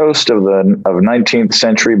 The toast of 19th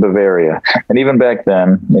century Bavaria. And even back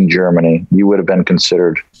then in Germany, you would have been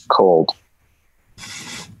considered cold.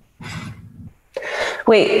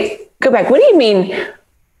 Wait, go back. What do you mean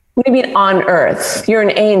on Earth? You're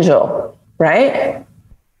an angel, right?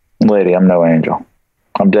 Lady, I'm no angel.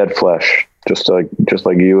 I'm dead flesh, just like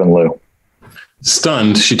you and Lou.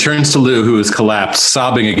 Stunned, she turns to Lou, who has collapsed,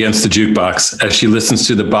 sobbing against the jukebox as she listens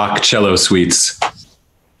to the Bach cello suites.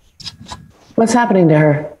 What's happening to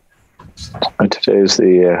her? Today's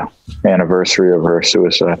the anniversary of her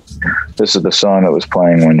suicide. This is the song that was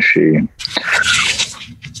playing when she...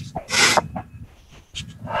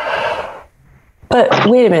 But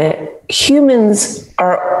wait a minute. Humans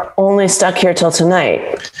are only stuck here till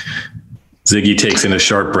tonight. Ziggy takes in a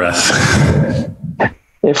sharp breath.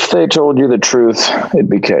 If they told you the truth, it'd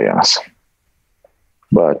be chaos.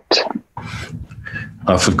 But...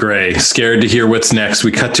 Off of Gray, scared to hear what's next,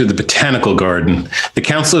 we cut to the botanical garden. The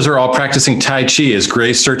counselors are all practicing Tai Chi as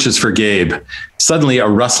Gray searches for Gabe. Suddenly, a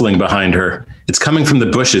rustling behind her. It's coming from the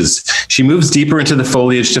bushes. She moves deeper into the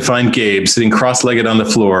foliage to find Gabe, sitting cross-legged on the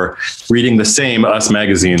floor, reading the same Us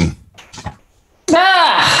magazine.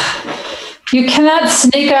 You cannot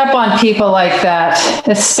sneak up on people like that,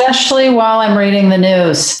 especially while I'm reading the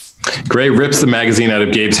news. Gray rips the magazine out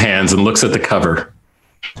of Gabe's hands and looks at the cover.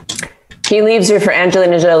 He leaves her for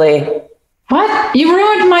Angelina Jolie. What? You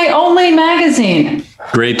ruined my only magazine.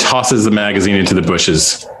 Gray tosses the magazine into the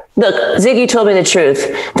bushes. Look, Ziggy told me the truth,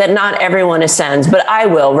 that not everyone ascends, but I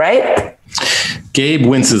will, right? Gabe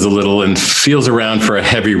winces a little and feels around for a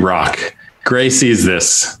heavy rock. Gray sees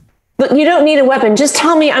this. Look, you don't need a weapon. Just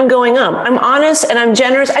tell me I'm going up. I'm honest and I'm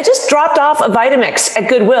generous. I just dropped off a Vitamix at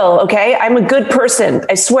Goodwill, okay? I'm a good person,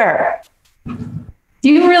 I swear.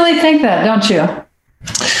 You really think that, don't you?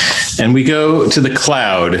 And we go to the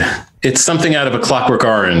cloud. It's something out of A Clockwork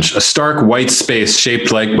Orange, a stark white space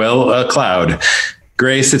shaped like, well, a cloud.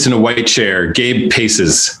 Gray sits in a white chair. Gabe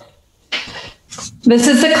paces. This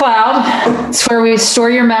is the cloud. It's where we store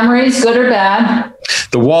your memories, good or bad.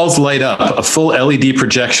 The walls light up, a full LED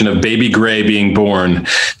projection of baby Gray being born.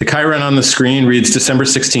 The chyron on the screen reads December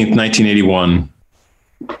 16th, 1981.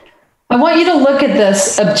 I want you to look at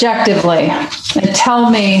this objectively and tell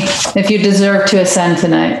me if you deserve to ascend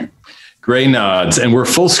tonight. Gray nods, and we're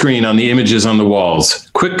full screen on the images on the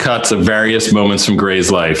walls. Quick cuts of various moments from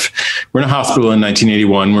Gray's life. We're in a hospital in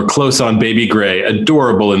 1981. We're close on baby Gray,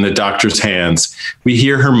 adorable in the doctor's hands. We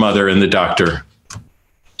hear her mother and the doctor.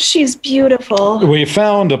 She's beautiful. We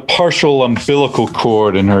found a partial umbilical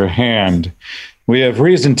cord in her hand. We have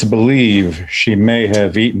reason to believe she may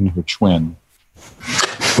have eaten her twin.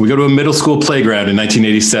 We go to a middle school playground in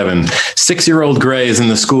 1987. 6-year-old Gray is in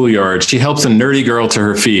the schoolyard. She helps a nerdy girl to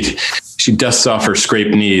her feet. She dusts off her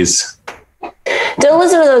scraped knees. Don't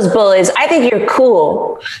listen to those bullies. I think you're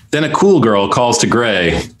cool. Then a cool girl calls to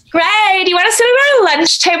Gray. Gray, do you want to sit at our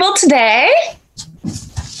lunch table today?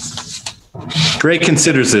 Gray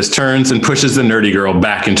considers this, turns, and pushes the nerdy girl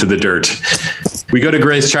back into the dirt. We go to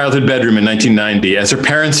Gray's childhood bedroom in 1990. As her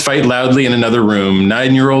parents fight loudly in another room,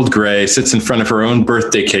 9-year-old Gray sits in front of her own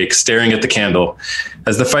birthday cake, staring at the candle.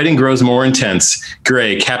 As the fighting grows more intense,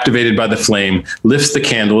 Gray, captivated by the flame, lifts the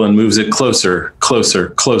candle and moves it closer, closer,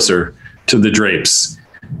 closer to the drapes.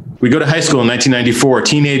 We go to high school in 1994.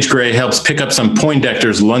 Teenage Gray helps pick up some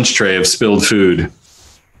Poindexter's lunch tray of spilled food.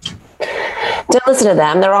 Don't listen to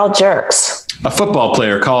them. They're all jerks. A football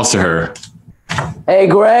player calls to her. Hey,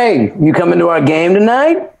 Gray, you coming to our game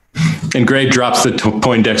tonight? And Gray drops the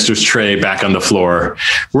Poindexter's tray back on the floor.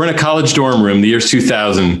 We're in a college dorm room, the year's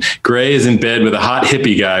 2000. Gray is in bed with a hot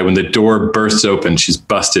hippie guy when the door bursts open. She's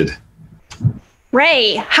busted.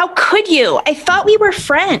 Ray, how could you? I thought we were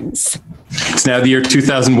friends. It's now the year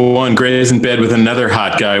 2001. Gray is in bed with another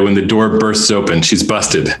hot guy when the door bursts open. She's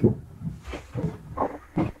busted.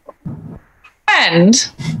 And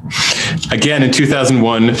again in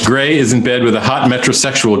 2001, Gray is in bed with a hot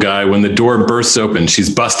metrosexual guy when the door bursts open. She's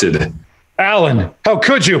busted. Alan, how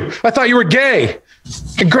could you? I thought you were gay.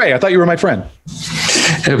 And Gray, I thought you were my friend.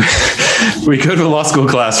 We go to a law school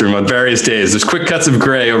classroom on various days. There's quick cuts of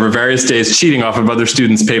Gray over various days cheating off of other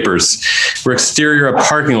students' papers. We're exterior a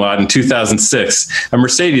parking lot in 2006. A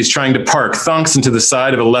Mercedes trying to park thunks into the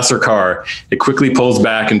side of a lesser car. It quickly pulls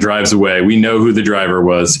back and drives away. We know who the driver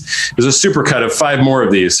was. There's a supercut of 5 more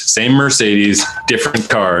of these. Same Mercedes, different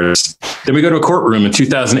cars. Then we go to a courtroom in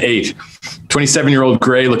 2008. 27-year-old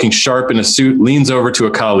Gray, looking sharp in a suit, leans over to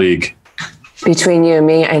a colleague. Between you and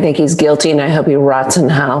me, I think he's guilty, and I hope he rots in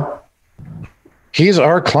hell. He's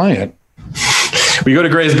our client. We go to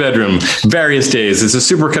Gray's bedroom, various days. It's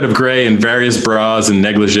a supercut of Gray in various bras and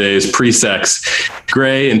negligees, pre-sex.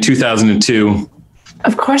 Gray in 2002.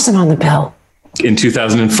 Of course I'm on the pill. In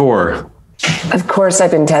 2004. Of course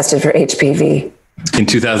I've been tested for HPV. In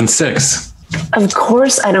 2006. Of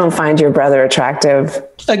course I don't find your brother attractive.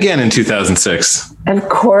 Again in 2006. Of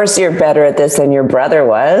course you're better at this than your brother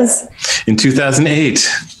was. In 2008.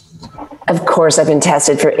 Of course I've been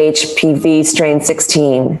tested for HPV strain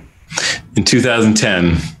 16. In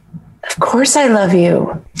 2010. Of course I love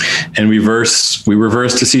you. And we reverse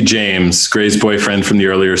to see James, Gray's boyfriend from the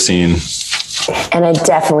earlier scene. And I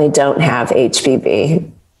definitely don't have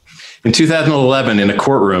HPV. In 2011, in a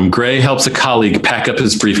courtroom, Gray helps a colleague pack up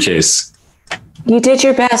his briefcase. You did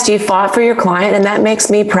your best. You fought for your client, and that makes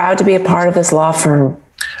me proud to be a part of this law firm.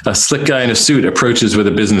 A slick guy in a suit approaches with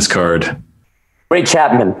a business card. Ray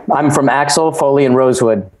Chapman. I'm from Axel, Foley, and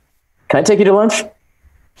Rosewood. Can I take you to lunch?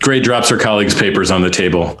 Gray drops her colleague's papers on the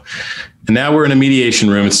table. And now we're in a mediation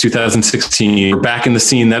room. It's 2016. We're back in the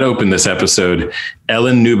scene that opened this episode.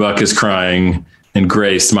 Ellen Newbuck is crying, and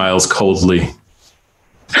Gray smiles coldly.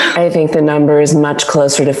 I think the number is much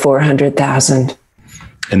closer to 400,000.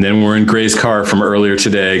 And then we're in Gray's car from earlier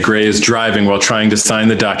today. Gray is driving while trying to sign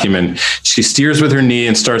the document. She steers with her knee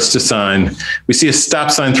and starts to sign. We see a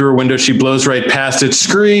stop sign through her window. She blows right past it.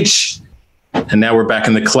 Screech! And now we're back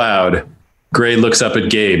in the cloud. Gray looks up at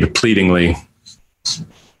Gabe pleadingly.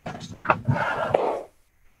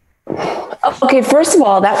 Okay, first of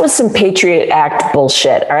all, that was some Patriot Act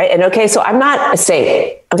bullshit, all right? And okay, so I'm not a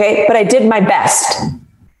saint, okay? But I did my best.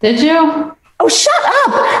 Did you? Oh, shut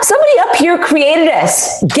up. Somebody up here created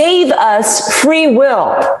us, gave us free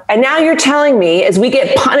will. And now you're telling me as we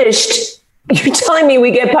get punished, you're telling me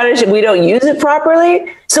we get punished if we don't use it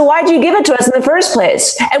properly? So why'd you give it to us in the first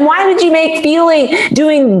place? And why did you make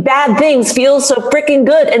doing bad things feel so freaking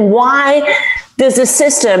good? And why does the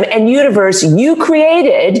system and universe you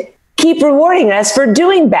created keep rewarding us for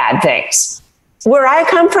doing bad things? Where I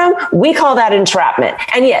come from, we call that entrapment.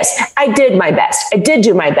 And yes, I did my best. I did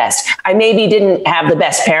do my best. I maybe didn't have the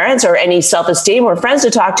best parents or any self-esteem or friends to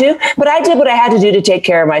talk to, but I did what I had to do to take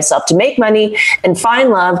care of myself, to make money and find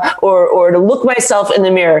love or to look myself in the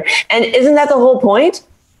mirror. And isn't that the whole point?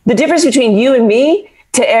 The difference between you and me,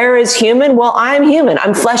 to err is human. Well, I'm human.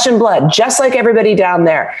 I'm flesh and blood, just like everybody down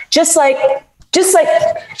there. Just like.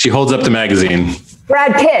 She holds up the magazine.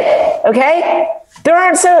 Brad Pitt, okay?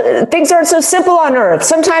 Things aren't so simple on Earth.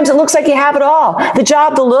 Sometimes it looks like you have it all. The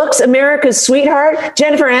job, the looks, America's sweetheart,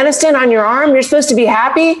 Jennifer Aniston on your arm. You're supposed to be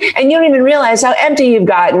happy, and you don't even realize how empty you've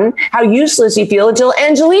gotten, how useless you feel until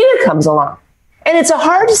Angelina comes along. And it's a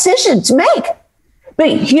hard decision to make. But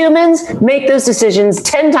humans make those decisions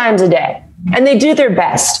 10 times a day, and they do their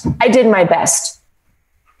best. I did my best.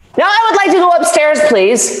 Now I would like to go upstairs,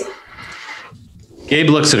 please. Gabe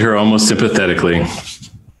looks at her almost sympathetically.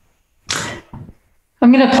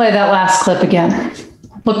 I'm going to play that last clip again.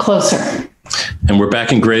 Look closer. And we're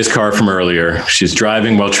back in Gray's car from earlier. She's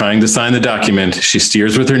driving while trying to sign the document. She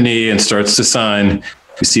steers with her knee and starts to sign.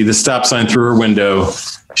 You see the stop sign through her window.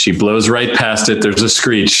 She blows right past it. There's a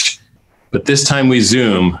screech. But this time we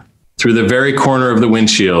zoom through the very corner of the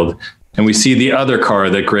windshield and we see the other car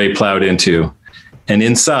that Gray plowed into. And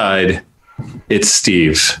inside, it's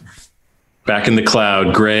Steve. Back in the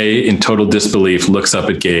cloud, Gray, in total disbelief, looks up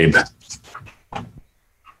at Gabe.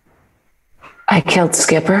 I killed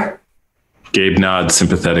Skipper. Gabe nods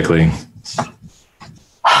sympathetically.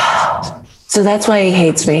 So that's why he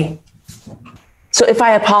hates me. So if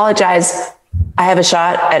I apologize, I have a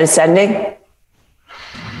shot at ascending?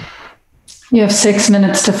 You have 6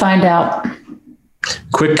 minutes to find out.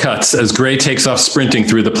 Quick cuts as Gray takes off sprinting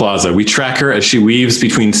through the plaza. We track her as she weaves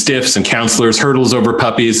between stiffs and counselors, hurdles over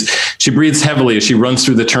puppies. She breathes heavily as she runs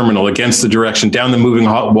through the terminal against the direction, down the moving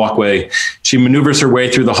walkway. She maneuvers her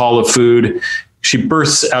way through the hall of food. She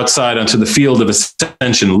bursts outside onto the field of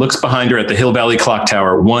ascension, looks behind her at the Hill Valley clock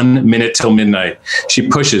tower, 1 minute till midnight. She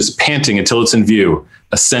pushes, panting until it's in view.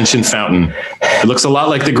 Ascension Fountain. It looks a lot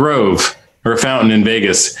like the Grove, or a fountain in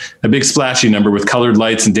Vegas, a big splashy number with colored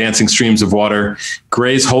lights and dancing streams of water.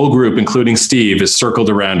 Gray's whole group, including Steve, is circled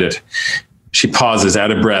around it. She pauses, out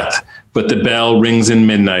of breath, but the bell rings in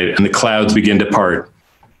midnight and the clouds begin to part.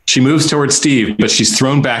 She moves towards Steve, but she's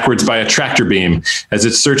thrown backwards by a tractor beam as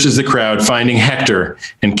it searches the crowd, finding Hector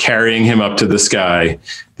and carrying him up to the sky.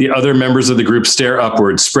 The other members of the group stare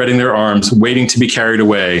upwards, spreading their arms, waiting to be carried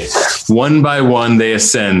away. One by one, they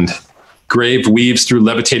ascend. Grave weaves through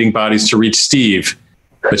levitating bodies to reach Steve,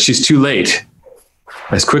 but she's too late.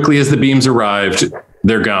 As quickly as the beams arrived,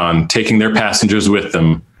 they're gone, taking their passengers with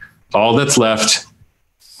them. All that's left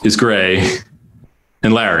is Gray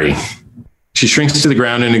and Larry. She shrinks to the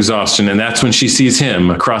ground in exhaustion, and that's when she sees him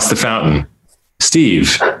across the fountain.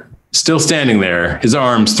 Steve, still standing there, his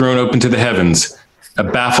arms thrown open to the heavens, a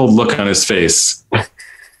baffled look on his face.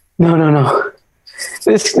 No.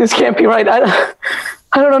 This can't be right.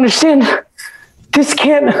 I don't understand. This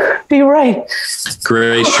can't be right.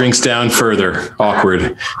 Gray shrinks down further,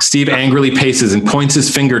 awkward. Steve angrily paces and points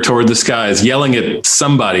his finger toward the skies, yelling at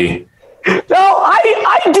somebody. No,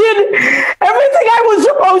 I did everything I was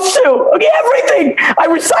supposed to. Okay, everything. I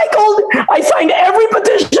recycled. I signed every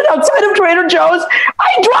petition outside of Trader Joe's.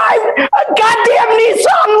 I drive a goddamn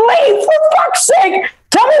Nissan Leaf, for fuck's sake.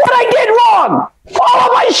 Tell me what I did wrong. All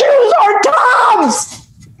of my shoes are Tom's.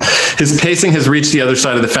 His pacing has reached the other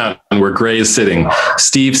side of the fountain where Gray is sitting.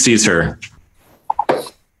 Steve sees her.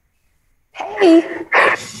 Hey.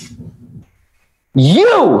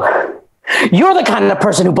 You're the kind of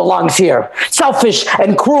person who belongs here. Selfish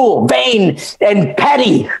and cruel, vain and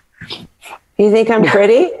petty. You think I'm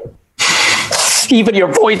pretty? Even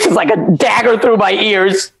your voice is like a dagger through my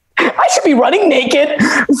ears. I should be running naked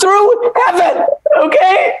through heaven,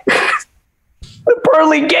 okay? The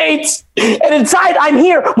pearly gates. And inside, I'm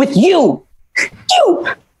here with you. You.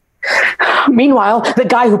 Meanwhile, the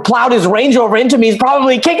guy who plowed his Range Rover into me is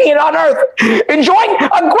probably kicking it on Earth, enjoying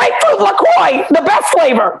a grapefruit LaCroix, the best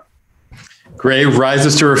flavor. Gray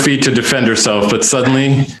rises to her feet to defend herself, but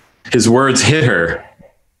suddenly his words hit her.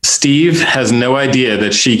 Steve has no idea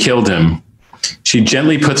that she killed him. She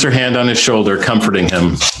gently puts her hand on his shoulder, comforting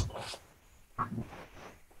him.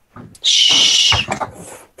 Shh.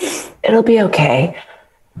 It'll be okay.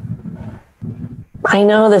 I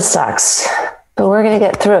know this sucks, but we're going to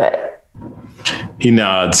get through it. He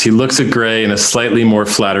nods. He looks at Gray in a slightly more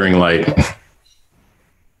flattering light.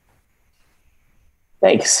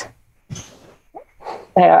 Thanks.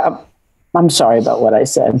 Hey, I'm sorry about what I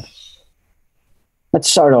said. Let's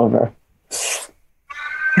start over.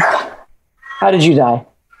 How did you die?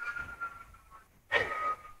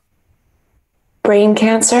 Brain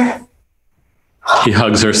cancer? He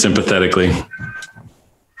hugs her sympathetically.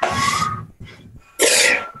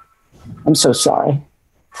 I'm so sorry.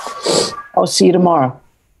 I'll see you tomorrow.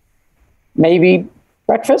 Maybe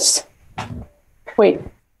breakfast? Wait,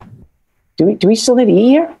 do we still need to eat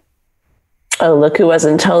here? Oh, look who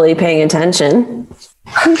wasn't totally paying attention.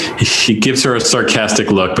 He gives her a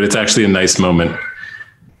sarcastic look, but it's actually a nice moment.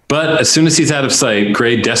 But as soon as he's out of sight,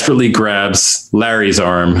 Gray desperately grabs Larry's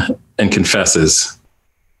arm and confesses.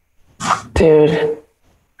 Dude,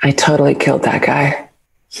 I totally killed that guy.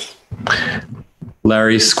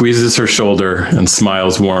 Larry squeezes her shoulder and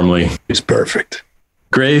smiles warmly. He's perfect.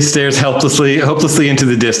 Gray stares hopelessly into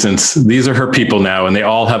the distance. These are her people now, and they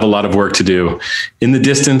all have a lot of work to do. In the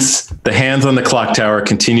distance, the hands on the clock tower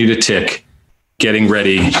continue to tick, getting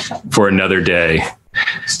ready for another day.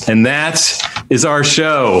 And that is our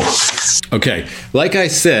show. Okay, like I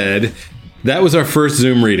said, that was our first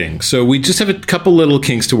Zoom reading. So we just have a couple little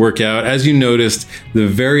kinks to work out. As you noticed, the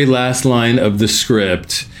very last line of the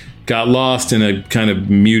script got lost in a kind of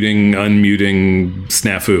unmuting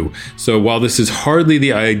snafu. So while this is hardly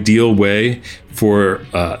the ideal way for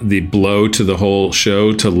the blow to the whole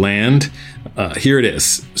show to land, here it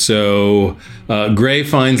is. So Gray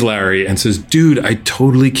finds Larry and says, dude, I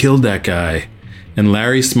totally killed that guy. And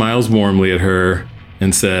Larry smiles warmly at her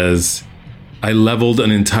and says, I leveled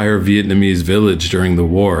an entire Vietnamese village during the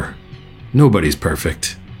war. Nobody's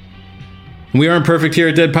perfect. We aren't perfect here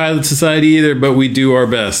at Dead Pilot Society either, but we do our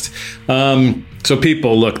best. So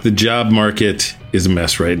people, look, the job market is a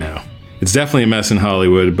mess right now. It's definitely a mess in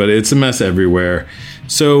Hollywood, but it's a mess everywhere.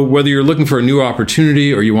 So whether you're looking for a new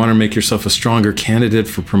opportunity or you want to make yourself a stronger candidate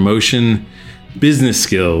for promotion, business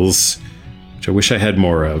skills, which I wish I had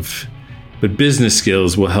more of, but business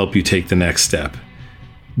skills will help you take the next step.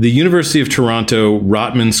 The University of Toronto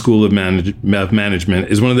Rotman School of Management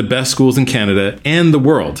is one of the best schools in Canada and the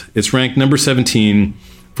world. It's ranked number 17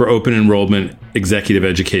 for open enrollment executive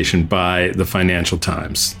education by the Financial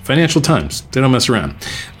Times. Financial Times, they don't mess around.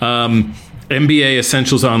 MBA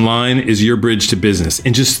Essentials Online is your bridge to business.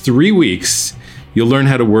 In just 3 weeks, you'll learn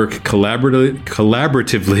how to work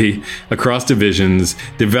collaboratively across divisions,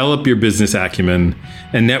 develop your business acumen,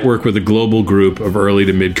 and network with a global group of early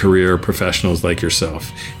to mid-career professionals like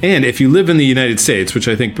yourself. And if you live in the United States, which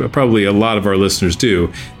I think probably a lot of our listeners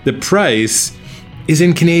do, the price is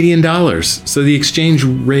in Canadian dollars. So the exchange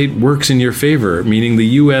rate works in your favor, meaning the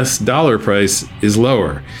US dollar price is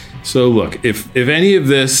lower. So look, if any of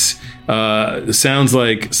this sounds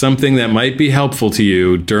like something that might be helpful to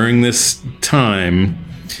you during this time,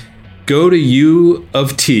 go to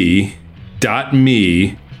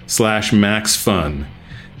uoft.me/maxfun.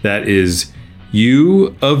 That is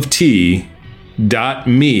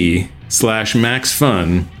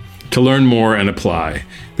uoft.me/maxfun to learn more and apply.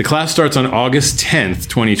 The class starts on August 10th,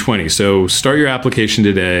 2020. So start your application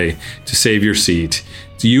today to save your seat.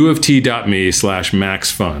 It's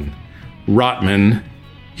uoft.me/maxfun. Rotman,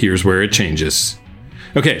 here's where it changes.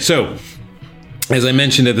 Okay, so as I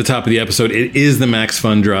mentioned at the top of the episode, it is the Max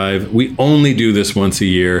Fun Drive. We only do this once a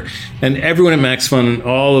year. And everyone at Max Fun,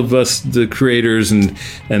 all of us, the creators and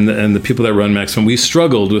the people that run Max Fun, we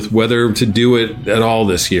struggled with whether to do it at all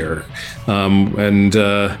this year.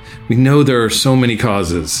 We know there are so many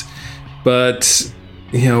causes. But,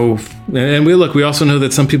 you know, and we also know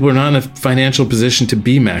that some people are not in a financial position to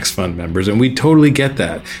be Max Fund members, and we totally get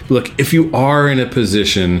that. But look, if you are in a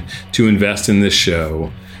position to invest in this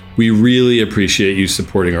show, we really appreciate you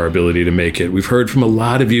supporting our ability to make it. We've heard from a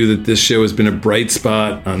lot of you that this show has been a bright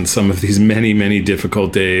spot on some of these many, many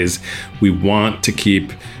difficult days. We want to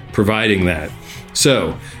keep providing that.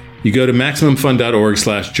 So you go to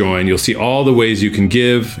MaximumFun.org/join. You'll see all the ways you can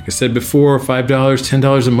give. Like I said before, $5,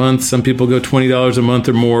 $10 a month. Some people go $20 a month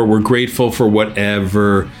or more. We're grateful for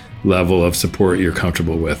whatever level of support you're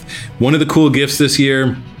comfortable with. One of the cool gifts this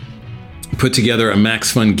year, put together a Max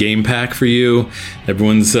Fun game pack for you.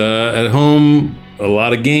 Everyone's at home, a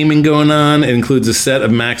lot of gaming going on. It includes a set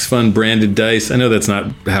of Max Fun branded dice. I know that's not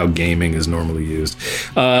how gaming is normally used.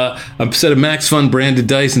 A set of Max Fun branded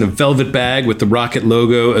dice in a velvet bag with the Rocket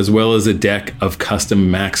logo, as well as a deck of custom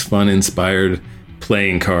Max Fun inspired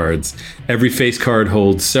playing cards. Every face card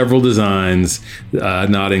holds several designs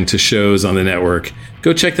nodding to shows on the network.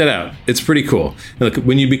 Go check that out. It's pretty cool. Look,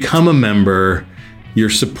 when you become a member, you're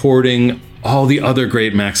supporting all the other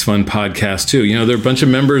great Max Fun podcasts too. You know, there are a bunch of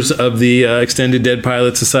members of the extended Dead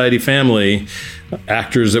Pilot Society family,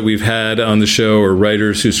 actors that we've had on the show or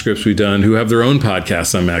writers whose scripts we've done who have their own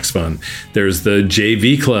podcasts on Max Fun. There's the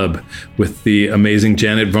JV Club with the amazing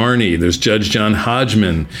Janet Varney. There's Judge John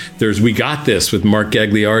Hodgman. There's We Got This with Mark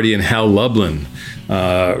Gagliardi and Hal Lublin.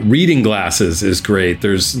 Reading Glasses is great.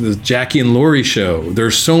 There's the Jackie and Laurie show.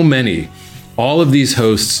 There's so many. All of these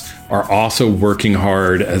hosts are also working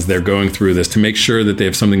hard as they're going through this to make sure that they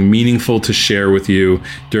have something meaningful to share with you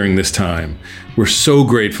during this time. We're so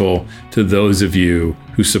grateful to those of you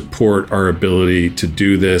who support our ability to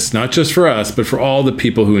do this, not just for us, but for all the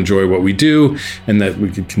people who enjoy what we do, and that we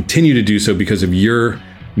can continue to do so because of your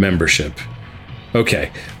membership.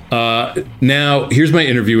 Okay. Now, here's my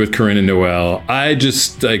interview with Corinne and Noelle. I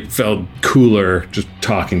just felt cooler just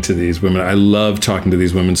talking to these women. I love talking to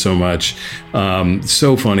these women so much.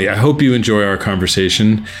 So funny. I hope you enjoy our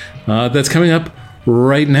conversation that's coming up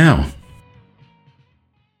right now.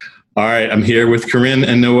 All right, I'm here with Corinne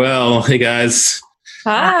and Noelle. Hey, guys.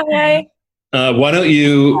 Hi. Why don't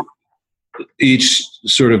you each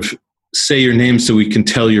sort of say your names so we can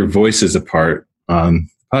tell your voices apart on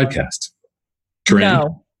the podcast? Corinne?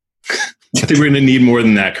 No. I think we're going to need more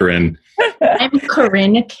than that, Corinne. I'm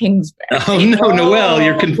Corinne Kingsbury. Oh, no, Noelle,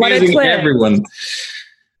 you're confusing everyone.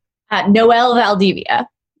 Noelle Valdivia.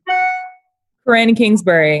 Corinne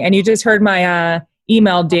Kingsbury, and you just heard my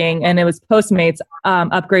email ding, and it was Postmates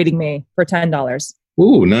upgrading me for $10.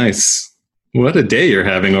 Ooh, nice. What a day you're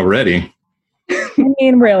having already. I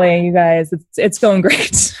mean, really, you guys, it's going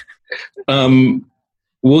great.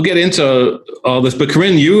 We'll get into all this, but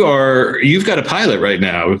Corinne, you've got a pilot right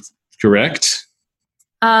now, correct?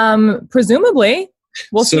 Presumably.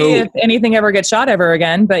 We'll see if anything ever gets shot ever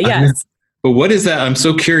again, but yes. But what is that? I'm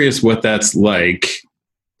so curious what that's like,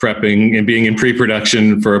 prepping and being in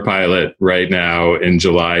pre-production for a pilot right now in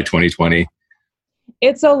July 2020.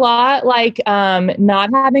 It's a lot like not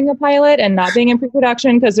having a pilot and not being in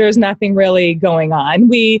pre-production because there's nothing really going on.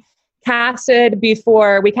 We cast it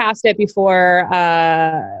before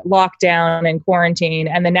lockdown and quarantine,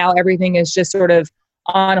 and then now everything is just sort of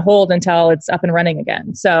on hold until it's up and running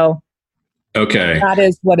again. So okay, that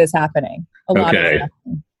is what is happening. A lot is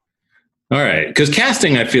happening. All right, because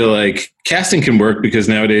casting, I feel like casting can work because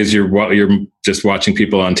nowadays you're just watching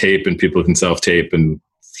people on tape and people can self-tape, and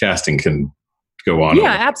casting can go on.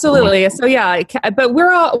 Yeah, absolutely. So yeah, but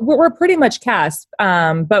we're pretty much cast,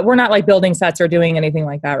 but we're not like building sets or doing anything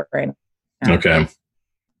like that right now. Okay.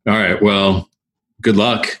 All right. Well, good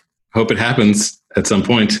luck. Hope it happens at some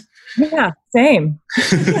point. Yeah, same.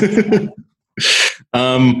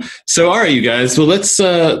 So all right, you guys. Well, let's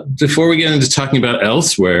before we get into talking about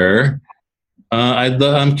elsewhere,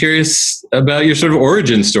 I'm curious about your sort of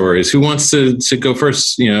origin stories. Who wants to go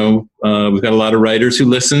first? You know, we've got a lot of writers who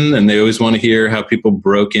listen, and they always want to hear how people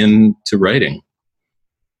broke into writing.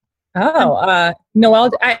 Oh,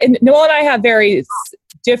 Noelle and I have very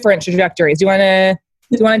different trajectories. Do you want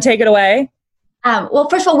to take it away? Well,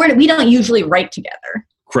 first of all, we don't usually write together.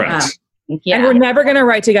 Correct. Yeah. And we're never going to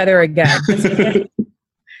write together again.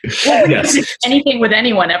 Well, yes. Anything with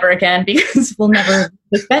anyone ever again because we'll never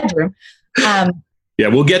this bedroom. Yeah,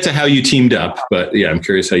 we'll get to how you teamed up, but yeah, I'm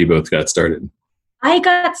curious how you both got started. I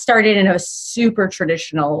got started in a super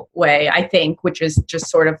traditional way, I think, which is just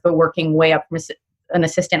sort of the working way up from an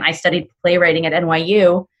assistant. I studied playwriting at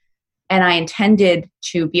NYU, and I intended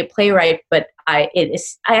to be a playwright, but I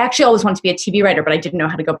actually always wanted to be a TV writer, but I didn't know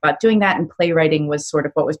how to go about doing that, and playwriting was sort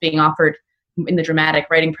of what was being offered in the dramatic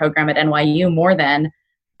writing program at NYU more than.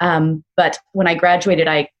 But when I graduated,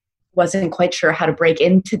 I wasn't quite sure how to break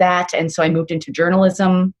into that, and so I moved into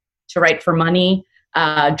journalism to write for money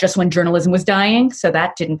just when journalism was dying, so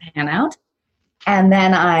that didn't pan out. And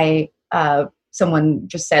then someone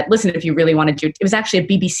just said, listen, if you really want to do, it was actually a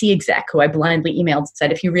BBC exec who I blindly emailed,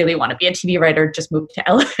 said, if you really want to be a TV writer, just move to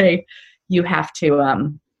LA. You have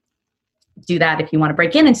to do that if you want to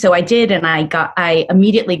break in. And so I did, and I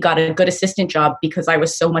immediately got a good assistant job because I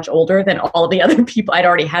was so much older than all the other people. I'd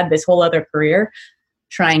already had this whole other career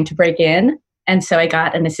trying to break in. And so I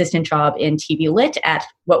got an assistant job in TV Lit at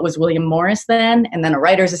what was William Morris then, and then a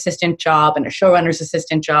writer's assistant job and a showrunner's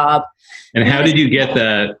assistant job. And how did you get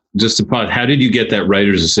that, just to pause, how did you get that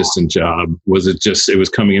writer's assistant job? Was it just, it was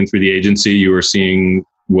coming in through the agency, you were seeing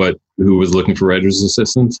who was looking for writer's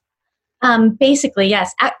assistants? Basically,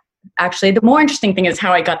 yes. Actually, the more interesting thing is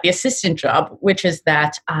how I got the assistant job, which is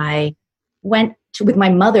that I went with my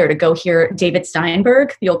mother to go hear David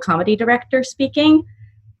Steinberg, the old comedy director, speaking.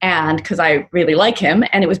 And because I really like him,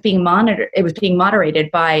 and it was being moderated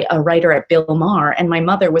by a writer at Bill Maher. And my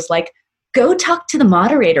mother was like, go talk to the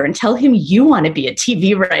moderator and tell him you want to be a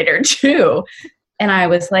TV writer too. And I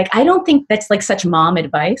was like, I don't think that's like such mom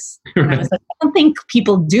advice. And I was like, I don't think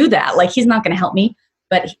people do that. Like, he's not going to help me.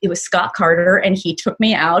 But it was Scott Carter, and he took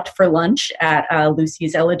me out for lunch at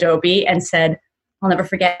Lucy's El Adobe and said, I'll never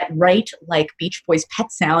forget, write like Beach Boys'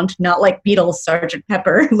 Pet Sound, not like Beatles' Sgt.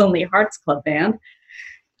 Pepper, Lonely Hearts Club Band.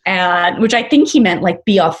 And which I think he meant like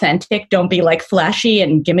be authentic, don't be like flashy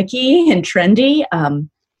and gimmicky and trendy.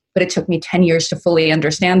 But it took me 10 years to fully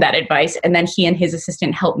understand that advice. And then he and his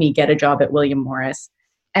assistant helped me get a job at William Morris.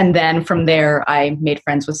 And then from there, I made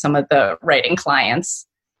friends with some of the writing clients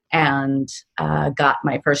and got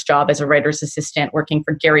my first job as a writer's assistant working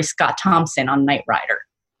for Gary Scott Thompson on Knight Rider.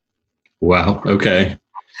 Wow. Okay.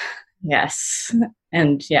 Yes.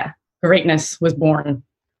 And yeah, greatness was born.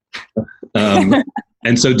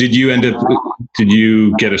 And so did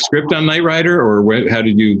you get a script on Knight Rider, or how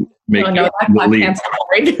did you make that got canceled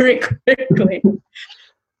very, very quickly.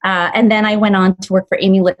 And then I went on to work for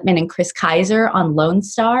Amy Littman and Chris Kaiser on Lone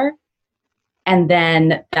Star. And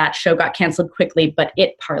then that show got canceled quickly, but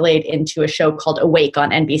it parlayed into a show called Awake on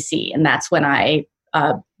NBC. And that's when I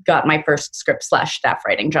got my first script/staff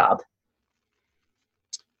writing job.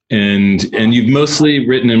 And you've mostly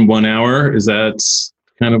written in 1 hour. Is that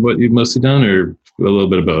kind of what you've mostly done, or a little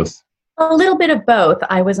bit of both? A little bit of both.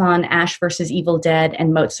 I was on Ash versus Evil Dead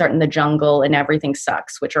and Mozart in the Jungle and Everything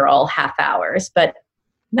Sucks, which are all half hours. But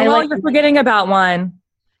Noelle, you're forgetting about one.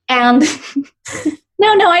 And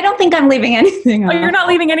no, I don't think I'm leaving anything out. Oh, you're not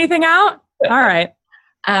leaving anything out? All right.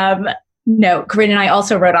 No, Corinne and I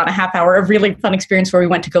also wrote on a half hour, a really fun experience where we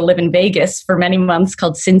went to go live in Vegas for many months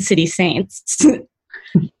called Sin City Saints.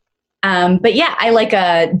 But yeah, I like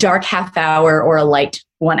a dark half hour or a light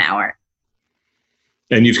 1 hour.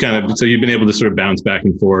 And you've been able to sort of bounce back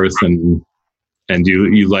and forth and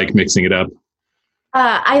you like mixing it up?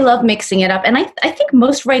 I love mixing it up. And I think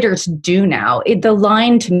most writers do now. The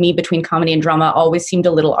line to me between comedy and drama always seemed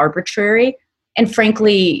a little arbitrary. And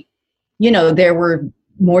frankly, there were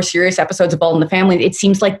more serious episodes of All in the Family. It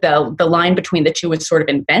seems like the line between the two was sort of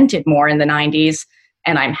invented more in the 90s.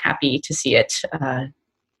 And I'm happy to see it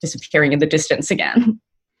disappearing in the distance again.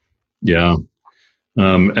 Yeah.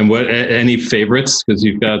 And any favorites? Because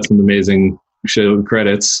you've got some amazing show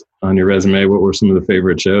credits on your resume. What were some of the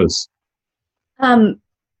favorite shows? I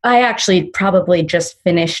actually probably just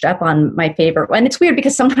finished up on my favorite one. It's weird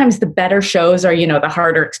because sometimes the better shows are, the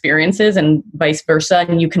harder experiences and vice versa.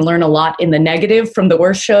 And you can learn a lot in the negative from the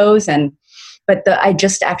worst shows. But I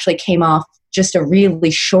just actually came off just a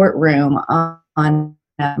really short room on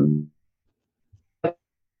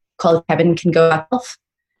called Kevin Can Go Off,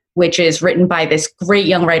 which is written by this great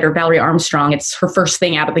young writer, Valerie Armstrong. It's her first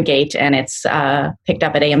thing out of the gate, and it's picked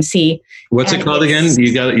up at AMC. What's it called again?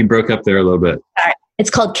 You broke up there a little bit. It's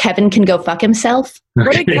called Kevin Can Go Fuck Himself.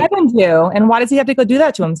 What did Kevin do, and why does he have to go do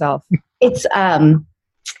that to himself? It's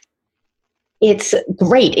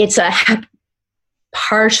great. It's a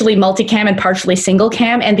partially multicam and partially single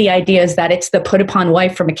cam, and the idea is that it's the put upon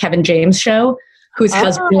wife from a Kevin James show whose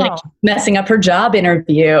husband keeps messing up her job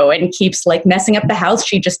interview and keeps messing up the house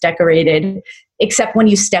she just decorated. Except when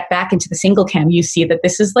you step back into the single cam, you see that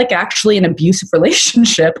this is actually an abusive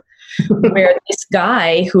relationship where this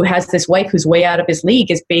guy who has this wife who's way out of his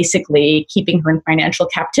league is basically keeping her in financial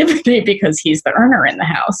captivity because he's the earner in the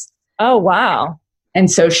house. Oh, wow.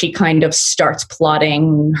 And so she kind of starts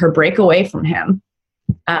plotting her breakaway from him.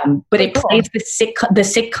 But it plays the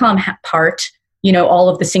sitcom part. All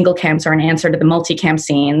of the single cams are an answer to the multicam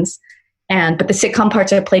scenes. But the sitcom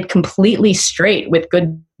parts are played completely straight with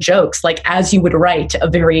good jokes, as you would write a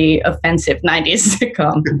very offensive 90s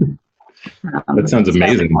sitcom. That sounds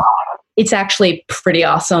amazing. So it's actually pretty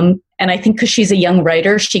awesome. And I think because she's a young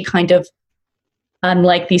writer, she kind of,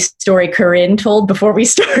 unlike the story Corinne told before we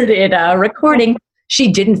started recording,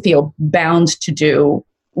 she didn't feel bound to do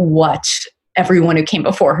what everyone who came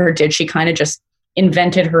before her did. She kind of just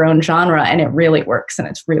invented her own genre, and it really works, and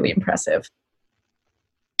it's really impressive.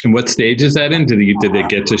 And what stage is that in? Did they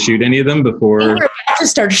get to shoot any of them before? They were about to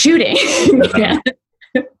start shooting. Yeah.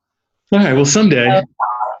 All right. Well, someday.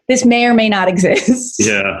 This may or may not exist.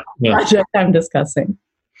 Yeah. Project I'm discussing.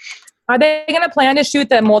 Are they going to plan to shoot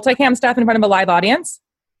the multicam stuff in front of a live audience?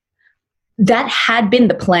 That had been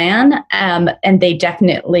the plan. And they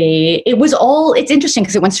definitely, it's interesting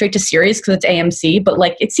because it went straight to series because it's AMC, but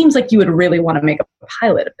it seems like you would really want to make a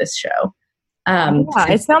pilot of this show.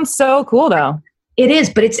 It sounds so cool though. It is,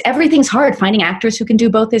 but everything's hard. Finding actors who can do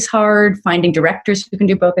both is hard. Finding directors who can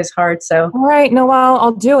do both is hard. So, all right, Noelle,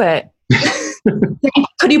 I'll do it.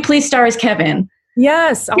 Could you please star as Kevin?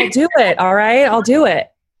 Yes, I'll do it. All right, I'll do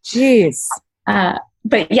it. Jeez.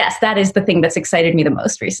 But yes, that is the thing that's excited me the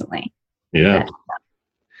most recently. Yeah.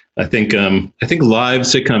 I think live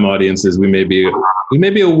sitcom audiences, we may be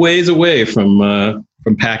a ways away from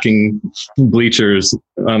packing bleachers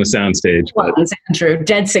on a soundstage. Well, Andrew,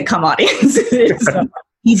 dead sitcom audience. It's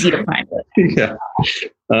easy to find it. Yeah.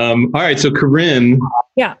 All right. So Corinne,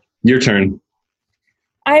 your turn.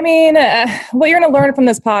 I mean, what you're going to learn from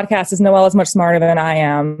this podcast is Noelle is much smarter than I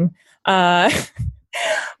am. And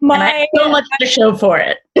I have so much to show for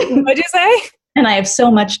it. What'd you say? And I have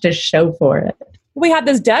so much to show for it. We have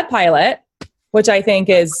this Dead pilot, which I think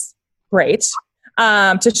is great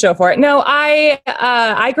to show for it. No, I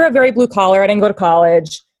grew up very blue collar. I didn't go to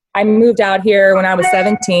college. I moved out here when I was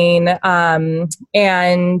 17.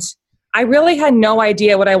 And I really had no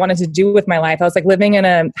idea what I wanted to do with my life. I was living in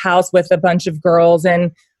a house with a bunch of girls,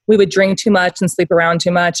 and we would drink too much and sleep around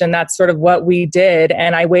too much. And that's sort of what we did.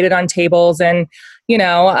 And I waited on tables, and,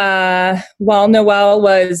 while Noelle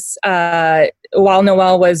was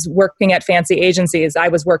working at fancy agencies, I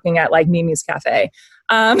was working at Mimi's Cafe.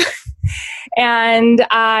 And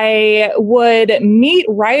I would meet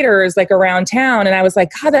writers around town, and I was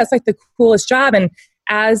like, God, that's the coolest job. And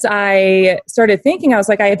as I started thinking, I was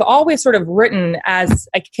I've always sort of written as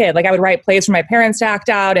a kid. I would write plays for my parents to act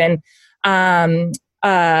out. And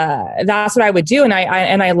that's what I would do. And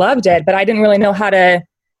I loved it, but I didn't really know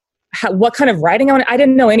what kind of writing I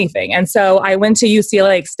didn't know anything. And so I went to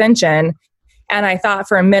UCLA Extension, and I thought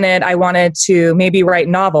for a minute I wanted to maybe write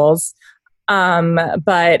novels.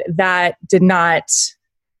 But that did not,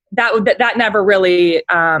 that never really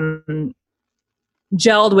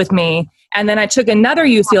gelled with me. And then I took another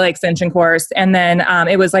UCLA Extension course, and then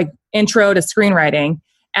it was like intro to screenwriting.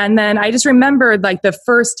 And then I just remembered like the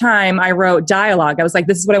first time I wrote dialogue, I was like,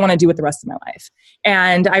 this is what I want to do with the rest of my life.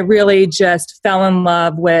 And I really just fell in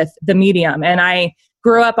love with the medium. And I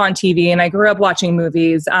grew up on TV, and I grew up watching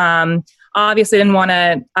movies. Obviously I didn't want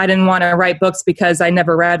to write books because I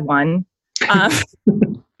never read one.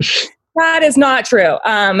 That is not true.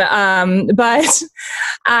 But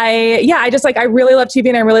I really love TV,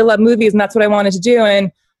 and I really love movies, and that's what I wanted to do. And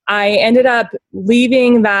I ended up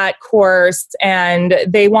leaving that course, and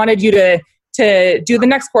they wanted you to do the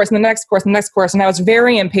next course and the next course and the next course. And I was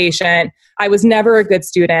very impatient. I was never a good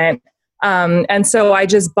student. And so I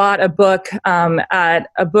just bought a book at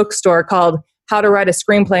a bookstore called How to Write a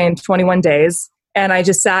Screenplay in 21 Days. And I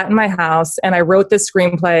just sat in my house and I wrote this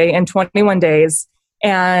screenplay in 21 days.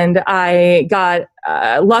 And I got,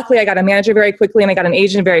 luckily I got a manager very quickly, and I got an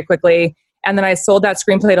agent very quickly. And then I sold that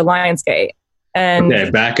screenplay to Lionsgate. And okay,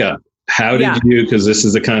 back up. How did you, because these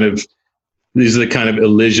are the kind of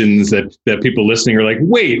elisions that people listening are like,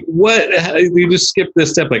 wait, what? You just skipped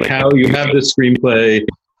this step. Like, how you have this screenplay,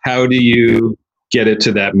 how do you get it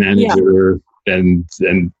to that manager? Yeah. And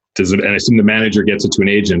I assume the manager gets it to an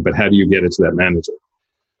agent, but how do you get it to that manager?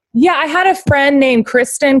 Yeah, I had a friend named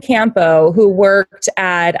Kristen Campo who worked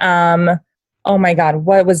at, oh my God,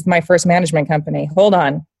 what was my first management company? Hold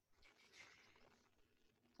on.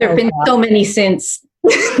 There have been so many since.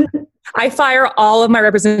 I fire all of my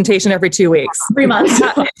representation every 2 weeks. 3 months.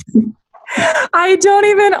 I don't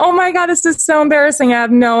even, oh my God, this is so embarrassing. I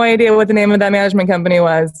have no idea what the name of that management company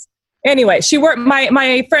was. Anyway, she worked,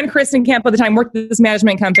 my friend Kristen Campo at the time worked at this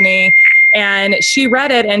management company, and she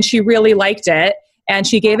read it and she really liked it. And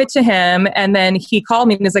she gave it to him, and then he called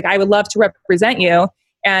me and was like, I would love to represent you.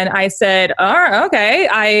 And I said, oh, okay.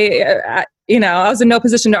 I was in no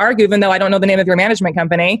position to argue, even though I don't know the name of your management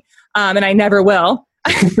company. And I never will.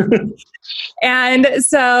 And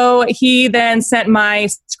so he then sent my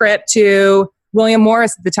script to William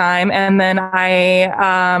Morris at the time. And then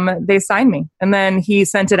they signed me, and then he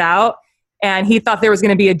sent it out, and he thought there was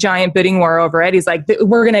going to be a giant bidding war over it. He's like,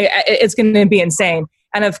 it's going to be insane.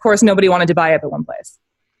 And of course, nobody wanted to buy it but one place.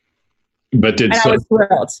 But I was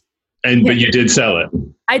thrilled. But you did sell it.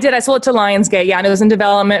 I did. I sold it to Lionsgate. Yeah, and it was in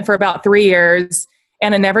development for about 3 years,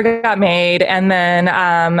 and it never got made. And then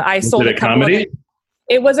I sold it. A comedy?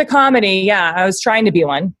 It was a comedy. Yeah, I was trying to be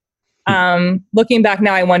one. Looking back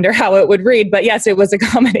now, I wonder how it would read. But yes, it was a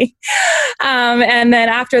comedy. And then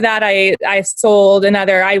after that, I sold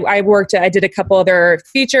another. I did a couple other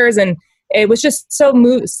features, and it was just so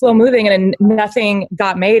slow moving, and nothing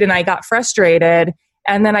got made, and I got frustrated.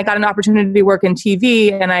 And then I got an opportunity to work in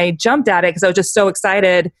TV, and I jumped at it because I was just so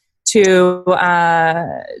excited to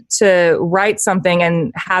write something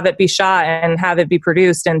and have it be shot and have it be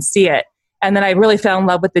produced and see it. And then I really fell in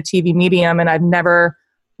love with the TV medium, and I've never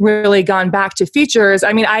really gone back to features.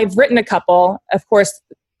 I mean, I've written a couple. Of course,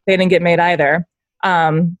 they didn't get made either.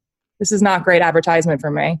 This is not great advertisement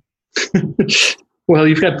for me. Well,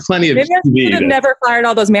 you've got plenty of TV. Maybe I should have never fired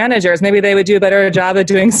all those managers. Maybe they would do a better job of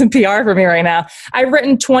doing some PR for me right now. I've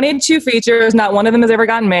written 22 features. Not one of them has ever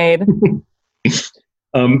gotten made.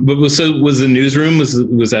 But was the newsroom, was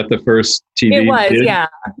that the first TV? It was, yeah.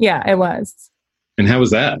 Yeah, it was. And how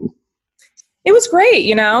was that? It was great.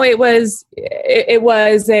 It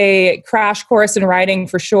was a crash course in writing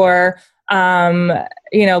for sure.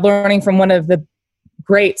 Learning from one of the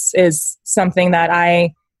greats is something that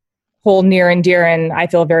I hold near and dear, and I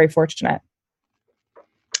feel very fortunate.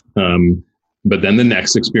 But then the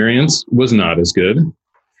next experience was not as good.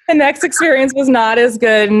 The next experience was not as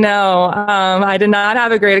good. No, I did not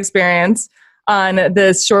have a great experience on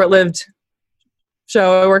this short-lived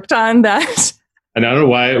show I worked on. That. And I don't know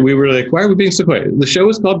why we were like, why are we being so quiet? The show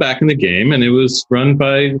was called Back in the Game, and it was run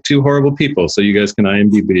by two horrible people. So you guys can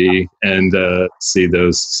IMDb and see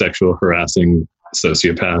those sexual harassing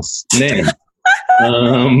sociopaths' names.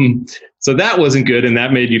 So that wasn't good, and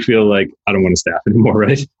that made you feel like, I don't want to staff anymore,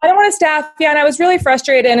 right? I don't want to staff, yeah, and I was really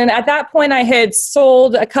frustrated. And at that point, I had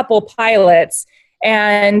sold a couple pilots,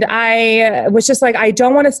 and I was just like, I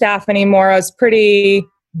don't want to staff anymore. I was pretty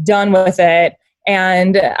done with it.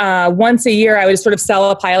 And once a year, I would sort of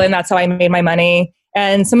sell a pilot, and that's how I made my money.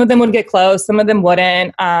 And some of them would get close, some of them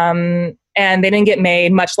wouldn't, and they didn't get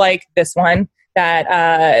made, much like this one.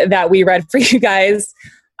 that we read for you guys.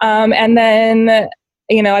 And then,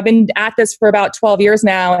 I've been at this for about 12 years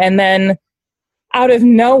now. And then out of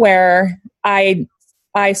nowhere, I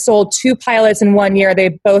sold 2 pilots in 1 year.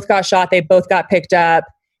 They both got shot. They both got picked up.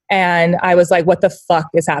 And I was like, what the fuck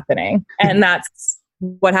is happening? And that's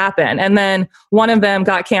what happened. And then one of them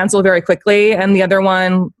got canceled very quickly. And the other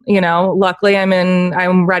one, luckily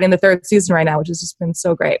I'm writing the 3rd season right now, which has just been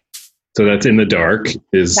so great. So that's In the Dark. That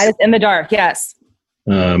is In the Dark, yes.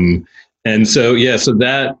 And so, so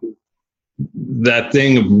that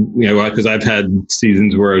thing of, because I've had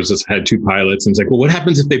seasons where I was just had 2 pilots and it's like, well, what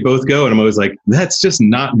happens if they both go? And I'm always like, that's just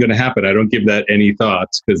not going to happen. I don't give that any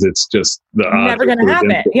thoughts because it's just the odds. Never going to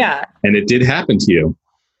happen. Yeah. And it did happen to you.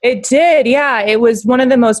 It did. Yeah. It was one of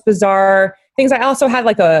the most bizarre things. I also had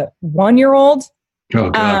like a 1-year-old. Oh,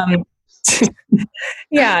 God.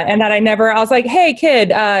 Yeah. And that I was like, hey kid,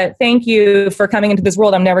 thank you for coming into this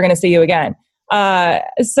world. I'm never going to see you again.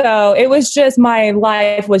 So it was just, my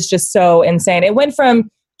life was just so insane. It went from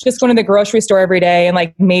just going to the grocery store every day and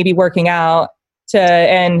like maybe working out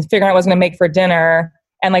and figuring out what I was going to make for dinner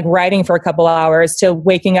and like writing for a couple hours to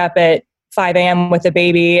waking up at 5 a.m. with a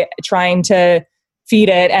baby, trying to feed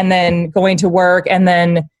it and then going to work. And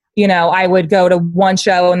then, I would go to one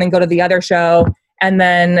show and then go to the other show. And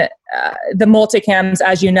then the multicams,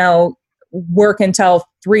 as you know, work until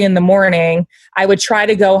 3 a.m. I would try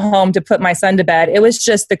to go home to put my son to bed. It was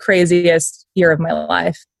just the craziest year of my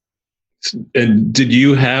life. And did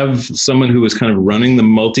you have someone who was kind of running the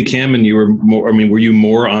multicam and you were more, were you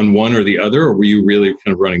more on one or the other, or were you really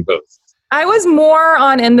kind of running both? I was more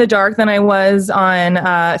on In the Dark than I was on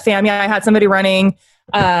FAM. Yeah, I had somebody running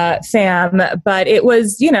FAM, but it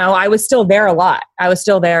was, I was still there a lot.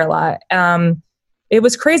 It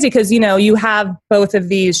was crazy because, you have both of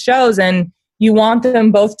these shows and you want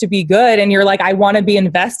them both to be good. And you're like, I want to be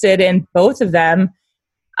invested in both of them.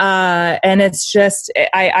 And it's just,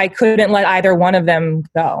 I couldn't let either one of them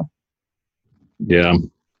go. Yeah.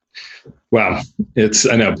 Wow.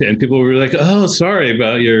 I know. And people were like, oh, sorry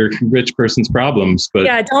about your rich person's problems. But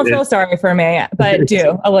yeah, don't feel sorry for me, but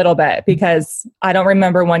do a little bit because I don't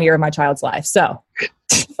remember 1 year of my child's life. So,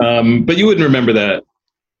 but you wouldn't remember that.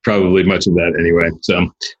 Probably much of that anyway.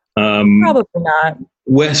 So probably not.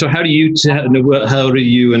 So how do you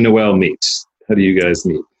and Noelle meet? How do you guys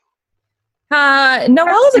meet?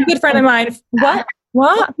 Noelle is a good friend of mine.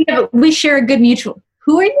 What? We share a good mutual.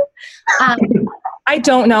 Who are you? I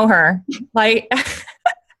don't know her. Like,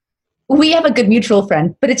 we have a good mutual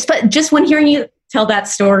friend, but it's just when hearing you tell that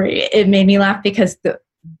story, it made me laugh because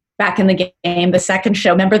back in the game, the second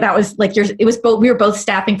show, remember that was like we were both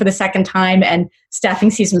staffing for the second time, and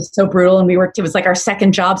staffing season was so brutal, and it was like our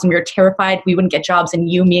second jobs, and we were terrified we wouldn't get jobs. And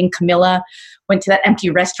me and Camilla went to that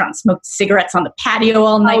empty restaurant, smoked cigarettes on the patio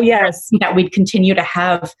all night. Oh yes, that we'd continue to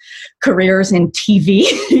have careers in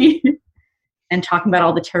TV and talking about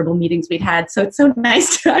all the terrible meetings we'd had. So it's so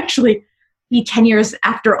nice to actually be 10 years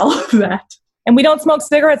after all of that. And we don't smoke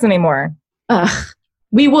cigarettes anymore.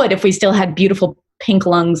 We would if we still had beautiful pink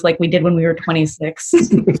lungs like we did when we were 26.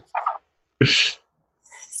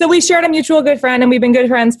 So we shared a mutual good friend, and we've been good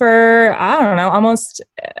friends for, I don't know, almost,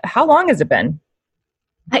 how long has it been?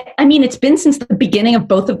 I mean, it's been since the beginning of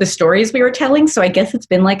both of the stories we were telling, so I guess it's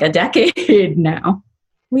been like a decade now.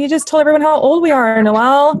 Will you just tell everyone how old we are,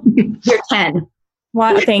 Noelle? You're 10.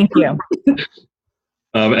 Wow, thank you.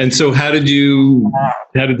 And so how did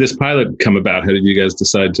this pilot come about? How did you guys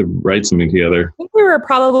decide to write something together? I think we were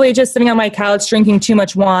probably just sitting on my couch drinking too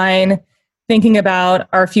much wine, thinking about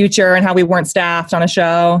our future and how we weren't staffed on a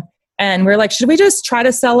show. And we're like, should we just try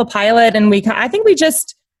to sell a pilot? And I think we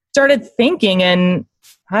just started thinking, and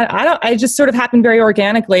I just sort of happened very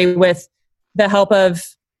organically with the help of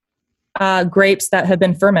grapes that have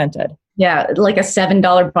been fermented. Yeah, like a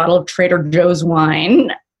 $7 bottle of Trader Joe's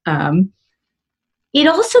wine. It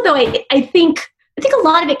also, though, I think a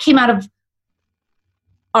lot of it came out of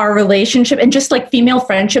our relationship and just like female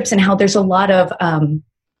friendships, and how there's a lot of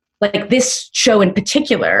like this show in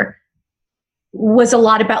particular was a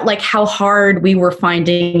lot about like how hard we were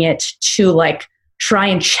finding it to like try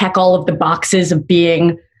and check all of the boxes of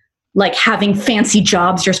being like having fancy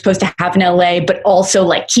jobs you're supposed to have in LA, but also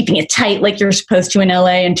like keeping it tight like you're supposed to in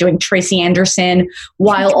LA, and doing Tracy Anderson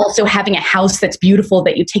while also having a house that's beautiful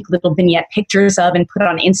that you take little vignette pictures of and put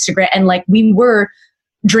on Instagram. And like we were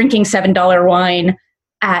drinking $7 wine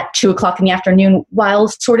at 2:00 in the afternoon while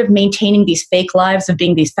sort of maintaining these fake lives of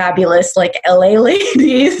being these fabulous like LA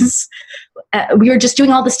ladies. We were just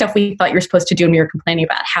doing all the stuff we thought you were supposed to do, and we were complaining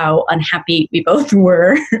about how unhappy we both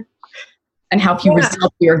were. And how few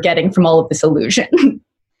results we were getting from all of this illusion.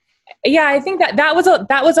 Yeah, I think that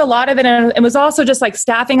was a lot of it. And it was also just like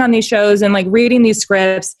staffing on these shows and like reading these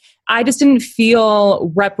scripts. I just didn't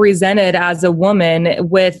feel represented as a woman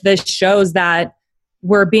with the shows that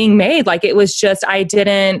were being made. Like it was just,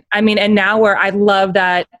 and now where I love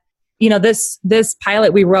that, this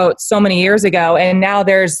pilot we wrote so many years ago, and now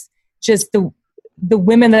there's just the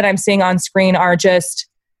women that I'm seeing on screen are just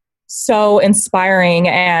so inspiring,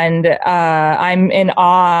 and I'm in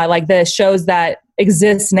awe. Like the shows that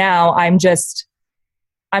exist now, I'm just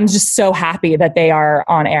so happy that they are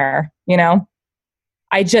on air.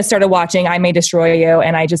 I just started watching I May Destroy You,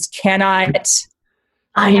 and I just cannot.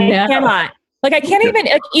 I cannot. Like, I can't even,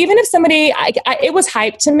 like, even if somebody, it was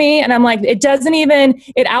hyped to me, and I'm like, it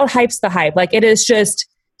out-hypes the hype. Like, it is just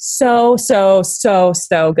so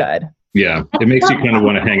good. Yeah. It makes you kind of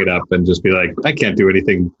want to hang it up and just be like, I can't do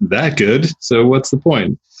anything that good. So what's the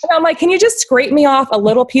point? And I'm like, can you just scrape me off a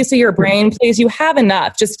little piece of your brain, please? You have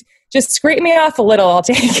enough. Just scrape me off a little. I'll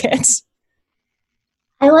take it.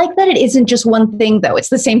 I like that it isn't just one thing, though. It's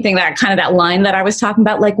the same thing, that line that I was talking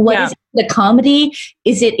about. Like, what is it, the comedy?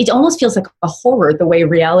 Is it almost feels like a horror, the way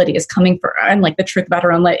reality is coming for her, and like the truth about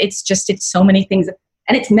her own life. It's so many things,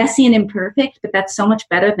 and it's messy and imperfect, but that's so much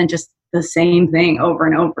better than just the same thing over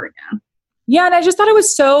and over again. Yeah. And I just thought it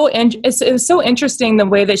was it was so interesting the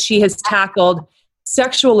way that she has tackled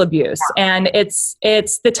sexual abuse. And it's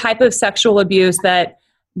the type of sexual abuse that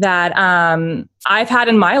I've had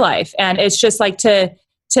in my life. And it's just like to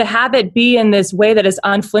have it be in this way that is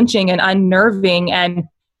unflinching and unnerving. And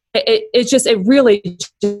it really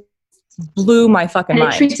just blew my fucking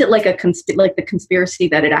mind. It treats it like like the conspiracy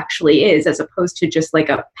that it actually is, as opposed to just like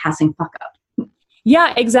a passing fuck up.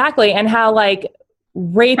 Yeah, exactly. And how like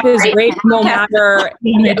rape is rape no matter.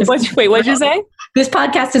 Wait, what'd you say? This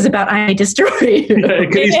podcast is about I May Destroy You.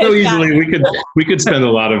 So easily we could spend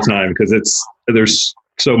a lot of time, because there's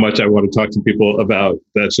so much I want to talk to people about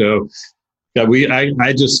that show. Yeah,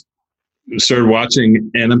 I just started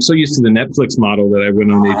watching, and I'm so used to the Netflix model that I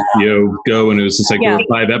went on HBO Go, and it was just like there were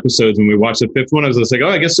 5 episodes, and we watched the 5th one. I was just like, oh,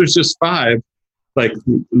 I guess there's just 5. Like,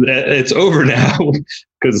 it's over now,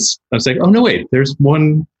 because I was like, oh no, wait, there's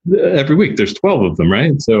one every week. There's 12 of them,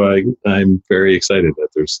 right? So I'm very excited that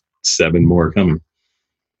there's 7 more coming.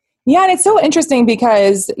 Yeah, and it's so interesting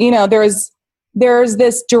because there's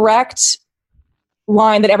this direct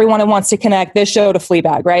line that everyone wants to connect this show to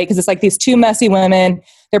Fleabag, right? Because it's like these 2 messy women.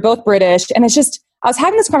 They're both British, and it's just, I was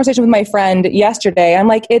having this conversation with my friend yesterday. I'm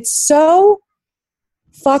like, it's so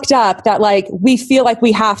fucked up that like we feel like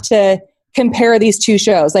we have to compare these 2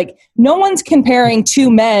 shows. Like, no one's comparing 2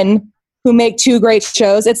 men who make 2 great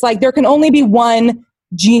shows. It's like there can only be one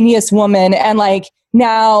genius woman, and like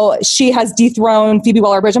now she has dethroned Phoebe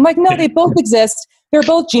Waller-Bridge. I'm like, no, they both exist. They're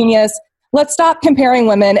both genius. Let's stop comparing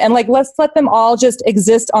women, and like let's let them all just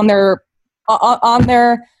exist on their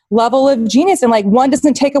level of genius, and like one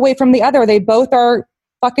doesn't take away from the other. They both are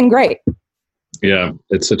fucking great. Yeah,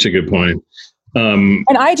 it's such a good point.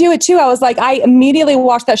 And I do it too. I was like, I immediately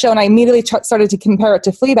watched that show, and I immediately started to compare it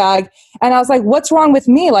to Fleabag, and I was like, what's wrong with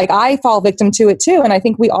me? Like, I fall victim to it too, and I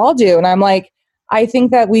think we all do. And I'm like, I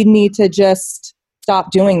think that we need to just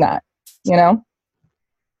stop doing that, Yeah.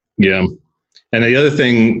 And the other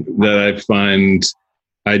thing that I find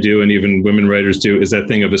I do, and even women writers do, is that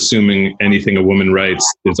thing of assuming anything a woman writes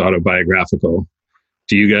is autobiographical.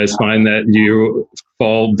 Do you guys find that you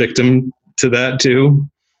fall victim to that too?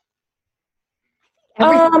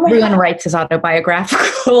 Everyone writes is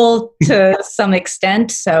autobiographical to some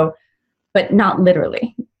extent, but not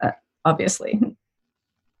literally, obviously.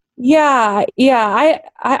 Yeah. I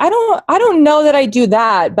don't know that I do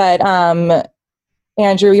that, but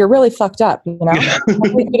Andrew, you're really fucked up, Yeah,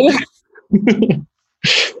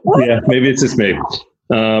 maybe it's just me.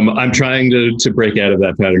 I'm trying to break out of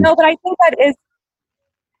that pattern. No, but I think that is.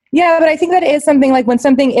 Yeah, but I think that is something like when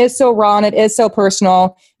something is so raw and it is so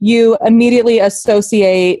personal, you immediately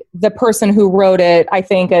associate the person who wrote it, I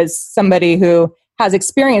think, as somebody who has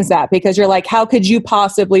experienced that, because you're like, how could you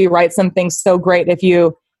possibly write something so great if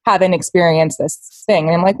you haven't experienced this thing?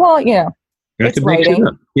 And I'm like, well, it's writing.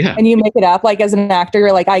 Yeah. And you make it up. Like, as an actor,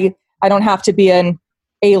 you're like, I don't have to be an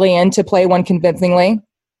alien to play one convincingly.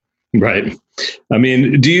 Right. I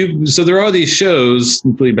mean, so there are these shows,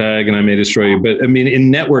 Fleabag and I May Destroy You, but I mean, in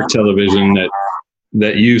network television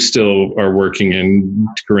that you still are working in,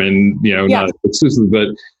 Corinne, not exclusively,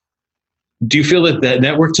 but do you feel that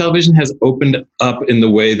network television has opened up in the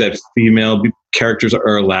way that female characters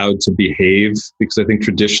are allowed to behave? Because I think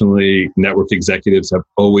traditionally network executives have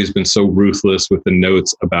always been so ruthless with the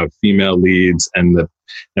notes about female leads and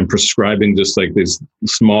prescribing just like these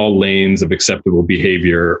small lanes of acceptable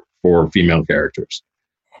behavior for female characters.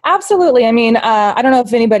 Absolutely. I mean, I don't know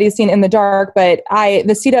if anybody's seen In the Dark, but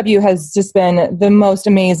the CW has just been the most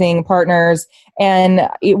amazing partners. And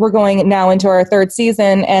we're going now into our third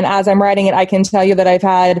season. And as I'm writing it, I can tell you that I've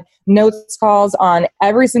had notes calls on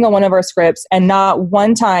every single one of our scripts. And not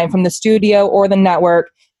one time from the studio or the network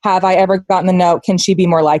have I ever gotten the note, can she be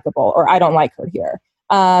more likable? Or I don't like her here.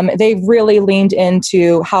 They've really leaned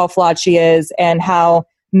into how flawed she is and how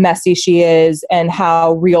messy she is and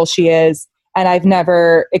how real she is. And I've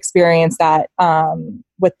never experienced that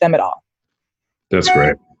with them at all. That's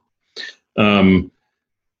great.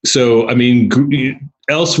 So, I mean,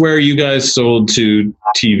 elsewhere you guys sold to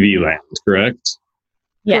TV Land, correct?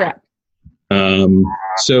 Yeah.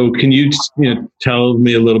 So can you tell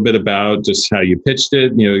me a little bit about just how you pitched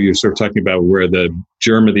it? You're sort of talking about where the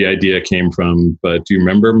germ of the idea came from, but do you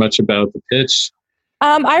remember much about the pitch?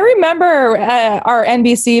 I remember our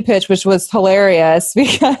NBC pitch, which was hilarious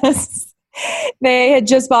because they had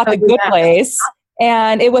just bought The Good Place,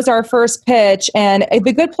 and it was our first pitch. And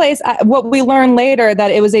The Good Place, what we learned later,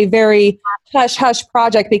 that it was a very hush-hush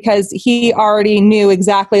project because he already knew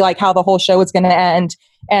exactly like how the whole show was going to end.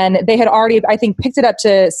 And they had already, I think, picked it up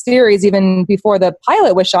to series even before the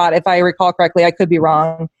pilot was shot, if I recall correctly. I could be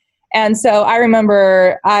wrong. And so I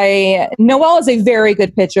remember Noelle is a very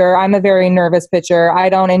good pitcher. I'm a very nervous pitcher. I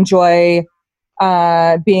don't enjoy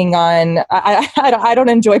being on, I don't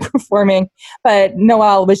enjoy performing, but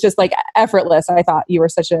Noelle was just like effortless. I thought you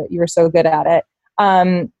were so good at it.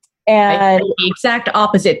 And the exact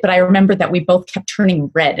opposite, but I remember that we both kept turning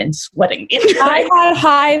red and sweating. I had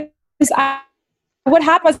hives. What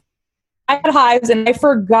happened was I had hives and I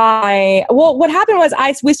forgot. What happened was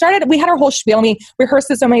we had our whole spiel and we rehearsed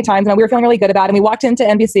it so many times and we were feeling really good about it. And we walked into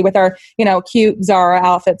NBC with our, cute Zara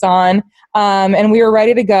outfits on. And we were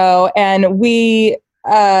ready to go, and we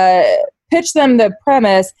pitched them the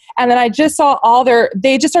premise, and then I just saw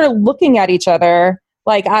they just started looking at each other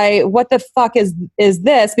like, what the fuck is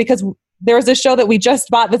this? Because there was a show that we just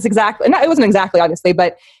bought that's exactly, it wasn't exactly obviously,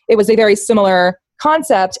 but it was a very similar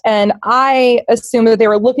concept, and I assumed that they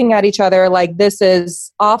were looking at each other like, this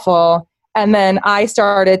is awful, and then I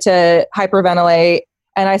started to hyperventilate,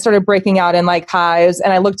 and I started breaking out in like hives,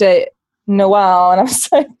 and I looked at Noelle and I was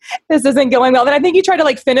like, this isn't going well. Then I think you tried to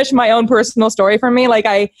like finish my own personal story for me. Like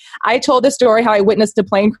I told the story how I witnessed a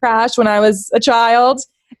plane crash when I was a child.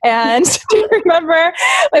 And do you remember?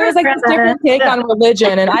 It was like this different take on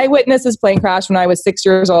religion. And I witnessed this plane crash when I was 6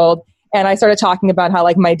 years old. And I started talking about how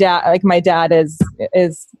my dad is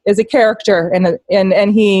a character,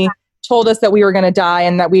 and he told us that we were going to die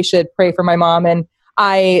and that we should pray for my mom. And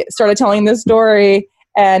I started telling this story.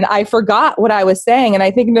 And I forgot what I was saying. And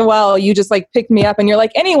I think, Noelle, you just like picked me up and you're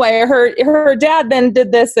like, anyway, her dad then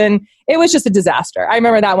did this. And it was just a disaster. I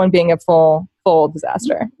remember that one being a full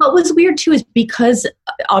disaster. What was weird too is because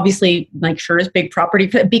obviously like Sure is big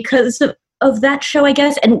property because of that show, I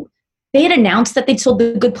guess. And they had announced that they'd sold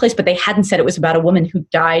The Good Place, but they hadn't said it was about a woman who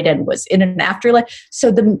died and was in an afterlife.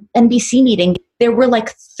 So the NBC meeting, there were like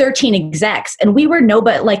 13 execs, and we were no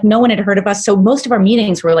one had heard of us. So most of our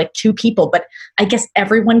meetings were like 2 people, but I guess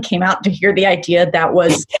everyone came out to hear the idea that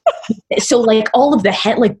was, so like all of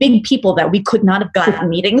the big people that we could not have gotten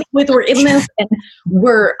meetings with were in this and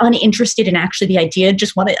were uninterested in actually the idea,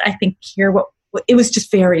 just wanted, I think, hear what, it was just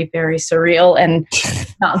very, very surreal and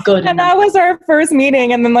not good. And that was our first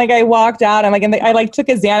meeting. And then like I walked out, I took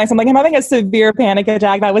a Xanax. I'm like, I'm having a severe panic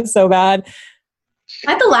attack. That was so bad.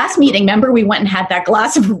 At the last meeting, remember we went and had that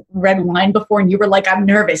glass of red wine before and you were like, I'm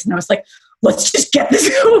nervous. And I was like, let's just get this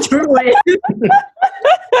over with.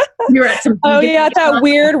 You were at that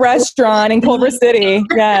weird restaurant in Culver City.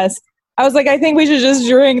 Yes. I was like, I think we should just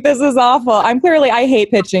drink. This is awful. I hate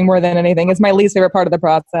pitching more than anything. It's my least favorite part of the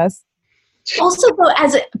process. Also, though,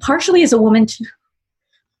 partially as a woman, too,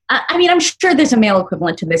 I mean, I'm sure there's a male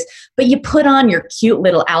equivalent to this, but you put on your cute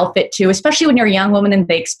little outfit too, especially when you're a young woman and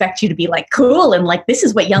they expect you to be like cool and like, this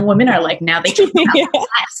is what young women are like now. They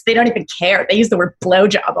they don't even care. They use the word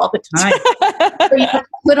blowjob all the time. So you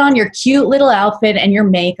put on your cute little outfit and your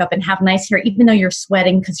makeup and have nice hair, even though you're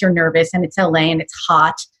sweating because you're nervous and it's LA and it's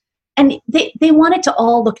hot. And they want it to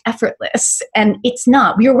all look effortless. And it's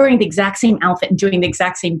not. We were wearing the exact same outfit and doing the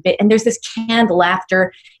exact same bit. And there's this canned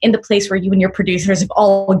laughter in the place where you and your producers have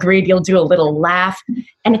all agreed you'll do a little laugh.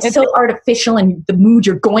 And it's so artificial, and the mood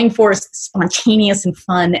you're going for is spontaneous and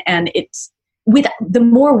fun. And it's with the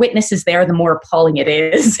more witnesses there, the more appalling it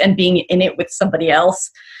is. And being in it with somebody else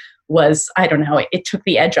was, I don't know, it took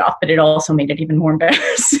the edge off, but it also made it even more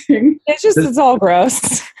embarrassing. It's all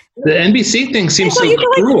gross. The NBC thing seems so you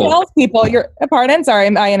can cruel. Like tell people, pardon? Sorry,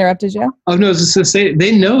 I interrupted you. Oh no, I was just going to say,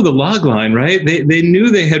 they know the log line, right? They knew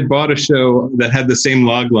they had bought a show that had the same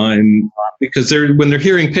log line because when they're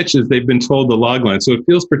hearing pitches, they've been told the log line. So it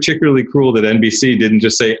feels particularly cruel that NBC didn't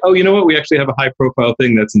just say, oh, you know what? We actually have a high profile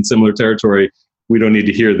thing that's in similar territory. We don't need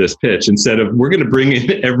to hear this pitch. Instead of, we're going to bring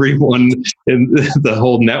in everyone in the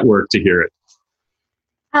whole network to hear it.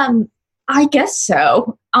 I guess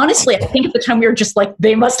so. Honestly, I think at the time we were just like,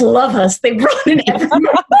 they must love us. They brought in everyone.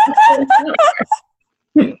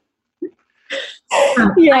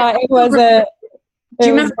 Yeah, it was a... Do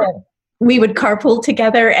you remember we would carpool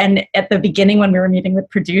together, and at the beginning when we were meeting with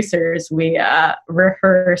producers, we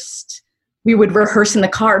rehearsed. We would rehearse in the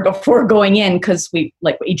car before going in because we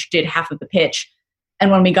each did half of the pitch. And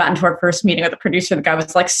when we got into our first meeting with the producer, the guy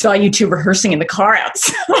was like, saw you two rehearsing in the car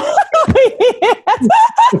outside.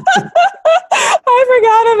 I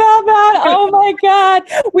forgot about that. Oh my God.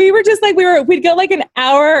 We were just like, we'd go like an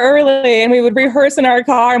hour early and we would rehearse in our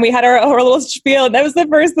car and we had our little spiel. And that was the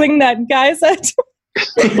first thing that guy said.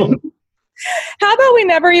 How about we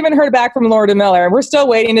never even heard back from Lord and Miller? We're still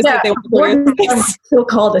waiting to see if they want to still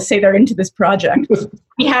call to say they're into this project.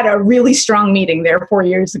 We had a really strong meeting there 4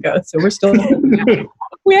 years ago, so we're still.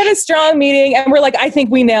 We had a strong meeting, and we're like, I think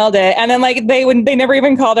we nailed it. And then like they never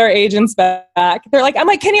even called our agents back. They're like, I'm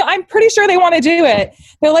like, I'm pretty sure they want to do it.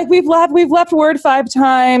 They're like, we've left word 5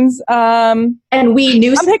 times. And we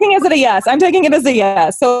knew. I'm taking it as a yes. I'm taking it as a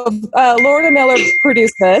yes. So Lord and Miller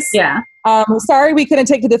produced this. Yeah. Sorry we couldn't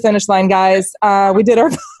take to the finish line, guys. We did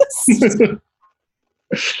our best.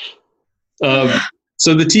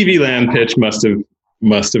 So the TV Land pitch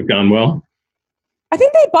must have gone well. I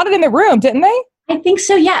think they bought it in the room, didn't they? I think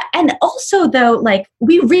so, yeah. And also, though, like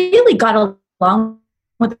we really got along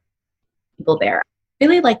with people there.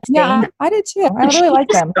 Really liked. Yeah, I did too. I really like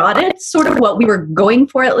them. Got it. Sort of what we were going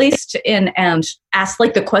for, at least, and asked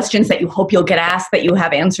like the questions that you hope you'll get asked that you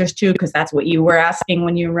have answers to, because that's what you were asking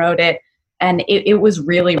when you wrote it. And it was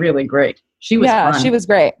really, really great. She was fun. She was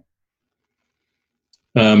great.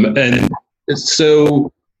 And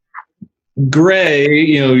so Gray,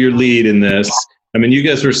 your lead in this, I mean, you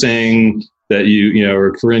guys were saying that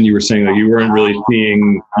or Corinne, you were saying that you weren't really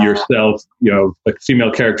seeing yourself, a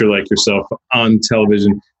female character like yourself on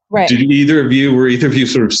television. Right. Were either of you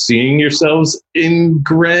sort of seeing yourselves in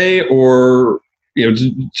Gray, or,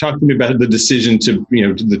 talk to me about the decision to,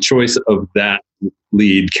 the choice of that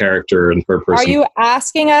lead character and her person. Are you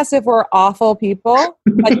asking us if we're awful people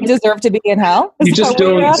that deserve to be in hell? You just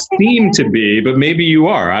don't seem to be, but maybe you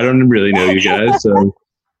are. I don't really know you guys. So.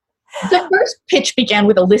 The first pitch began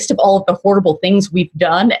with a list of all of the horrible things we've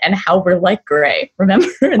done and how we're like Gray, remember?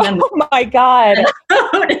 And then oh my God.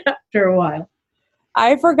 After a while.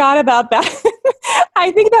 I forgot about that.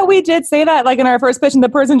 I think that we did say that like in our first pitch, and the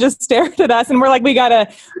person just stared at us and we're like, we gotta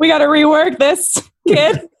rework this,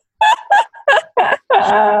 kid.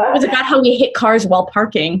 It was about how we hit cars while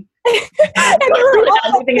parking. And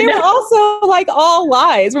they were also like all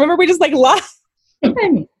lies. Remember, we just like lied. I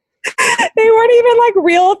mean, they weren't even like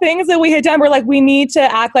real things that we had done. We're like, we need to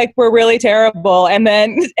act like we're really terrible. And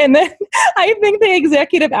then I think the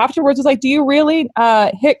executive afterwards was like, do you really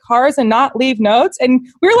hit cars and not leave notes? And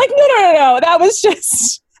we were like, no. That was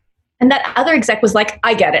just. And that other exec was like,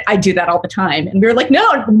 I get it. I do that all the time. And we were like,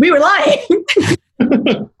 no, we were lying.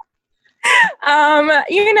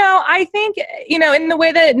 I think, in the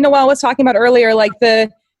way that Noelle was talking about earlier, like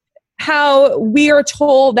how we are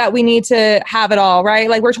told that we need to have it all, right?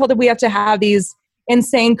 Like we're told that we have to have these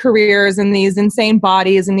insane careers and these insane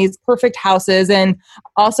bodies and these perfect houses, and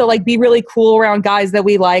also like be really cool around guys that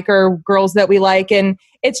we like or girls that we like. And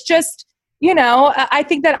it's just, I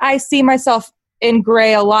think that I see myself in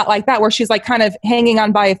Gray a lot like that, where she's like kind of hanging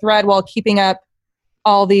on by a thread while keeping up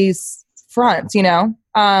all these fronts,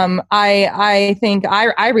 I think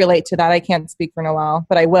I relate to that. I can't speak for Noelle,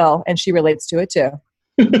 but I will. And she relates to it too.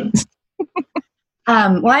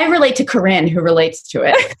 Well, I relate to Corinne, who relates to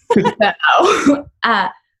it. I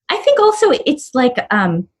think also it's like,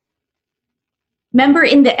 remember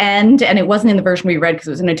in the end, and it wasn't in the version we read because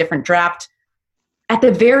it was in a different draft. At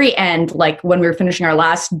the very end, like when we were finishing our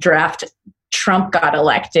last draft, Trump got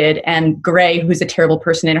elected, and Gray, who's a terrible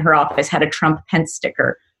person in her office, had a Trump-Pence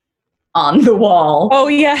sticker on the wall. Oh,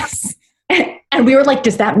 yes. And we were like,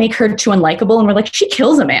 does that make her too unlikable? And we're like, she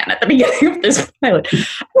kills a man at the beginning of this pilot.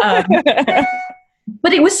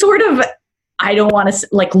 But it was sort of, I don't want to,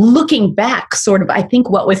 like looking back, sort of, I think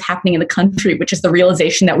what was happening in the country, which is the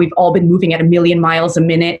realization that we've all been moving at 1 million miles a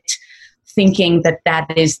minute thinking that that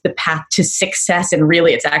is the path to success, and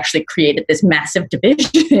really it's actually created this massive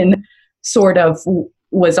division, sort of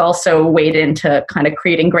was also weighed into kind of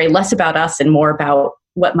creating Grey less about us and more about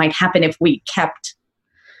what might happen if we kept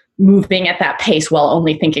moving at that pace while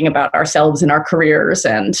only thinking about ourselves and our careers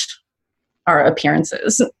and our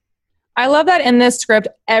appearances. I love that in this script,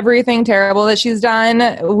 everything terrible that she's done,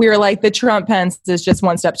 we were like, the Trump Pence is just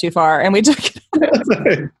one step too far, and we took it.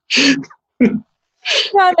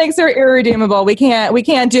 That makes her irredeemable. We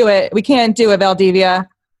can't do it. We can't do it, Valdivia.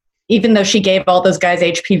 Even though she gave all those guys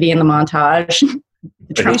HPV in the montage.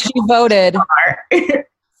 She voted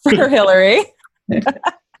for Hillary.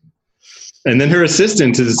 And then her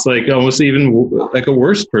assistant is like almost even like a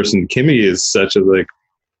worse person. Kimmy is such a like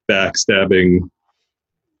backstabbing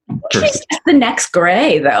person. She's just the next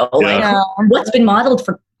Grey, though. Yeah. Like, what's been modeled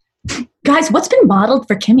for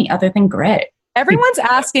Kimmy other than Grey? Everyone's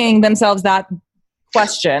asking themselves that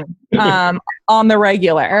question on the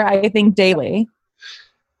regular, I think daily.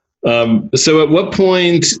 So at what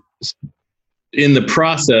point in the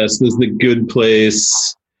process does the Good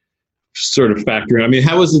Place sort of factor in? I mean,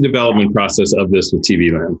 how was the development process of this with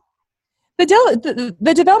TV Land?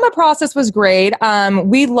 The development process was great.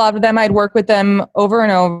 We loved them. I'd worked with them over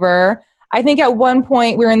and over. I think at one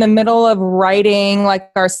point we were in the middle of writing like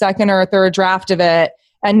our second or third draft of it,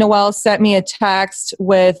 and Noelle sent me a text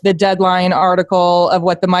with the deadline article of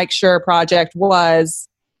what the Mike Schur project was,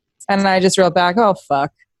 and I just wrote back, "Oh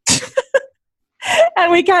fuck."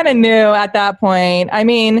 And we kind of knew at that point. I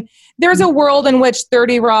mean, there's a world in which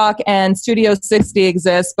 30 Rock and Studio 60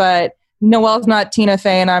 exists, but Noelle's not Tina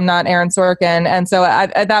Fey and I'm not Aaron Sorkin. And so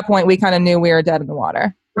at that point, we kind of knew we were dead in the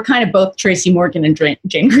water. We're kind of both Tracy Morgan and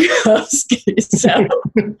Jane Krakowski. So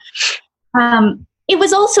it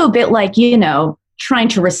was also a bit like, trying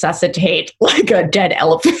to resuscitate like a dead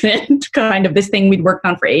elephant, kind of this thing we'd worked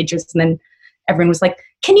on for ages. And then everyone was like,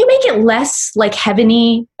 can you make it less like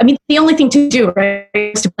heaven-y? I mean, the only thing to do, right,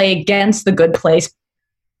 is to play against The Good Place.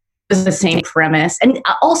 Is the same premise. And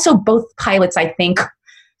also both pilots, I think,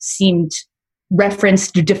 seemed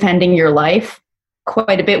referenced to Defending Your Life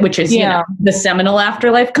quite a bit, which is, the seminal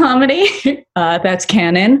afterlife comedy. That's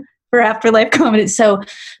canon for afterlife comedy. So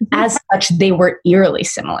as such, they were eerily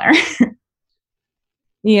similar.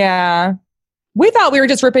 Yeah. We thought we were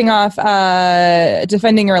just ripping off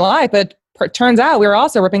Defending Your Life, but turns out we were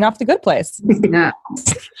also ripping off The Good Place. Yeah.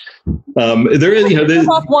 There is, rip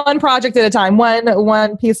off one project at a time,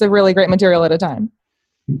 one piece of really great material at a time.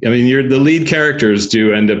 I mean, the lead characters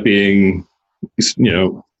do end up being,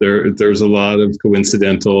 there's a lot of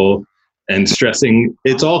coincidental and stressing.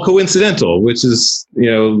 It's all coincidental, which is,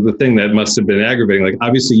 the thing that must have been aggravating. Like,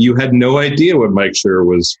 obviously, you had no idea what Mike Schur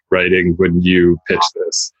was writing when you pitched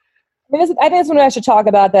this. I think that's when I should talk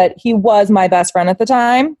about that. He was my best friend at the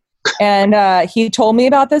time. And he told me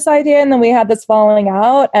about this idea, and then we had this falling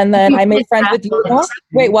out, and then I made friends with you.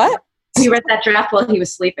 Wait, what? You read that draft while he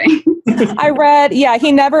was sleeping.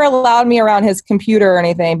 He never allowed me around his computer or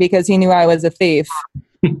anything because he knew I was a thief.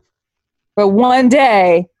 But one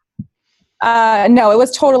day, no, it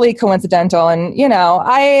was totally coincidental. And,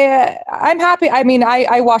 I'm happy. I mean,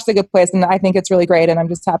 I watched The Good Place, and I think it's really great, and I'm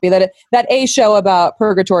just happy that a show about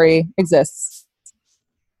purgatory exists.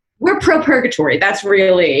 We're pro purgatory. That's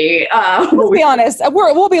really. Let's be honest.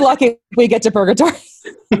 We'll be lucky if we get to purgatory.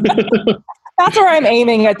 That's where I'm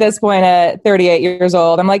aiming at this point at 38 years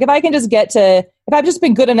old. I'm like, if I've just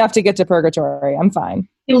been good enough to get to purgatory, I'm fine.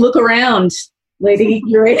 You look around, lady.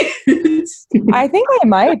 You're right. I think I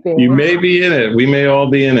might be. You may be in it. We may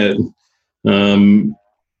all be in it.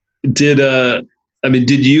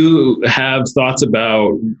 Did you have thoughts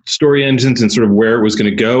about story engines and sort of where it was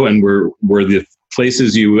going to go, and were the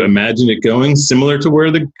places you imagined it going similar to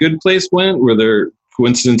where The Good Place went? Were there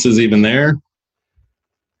coincidences even there?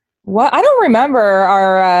 Well, I don't remember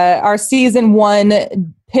our season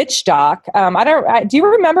 1 pitch doc. Do you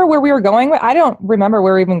remember where we were going with? I don't remember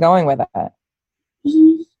where we were even going with it.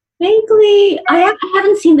 Vaguely, I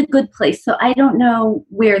haven't seen The Good Place, so I don't know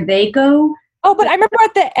where they go. Oh, but I remember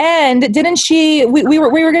at the end, didn't she? We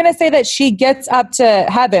were going to say that she gets up to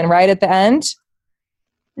heaven, right, at the end.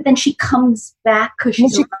 But then she comes back because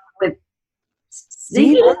she's with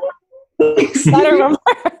Zeta. I don't remember.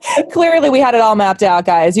 Clearly, we had it all mapped out,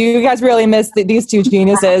 guys. You guys really missed these two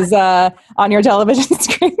geniuses on your television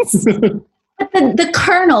screens. But the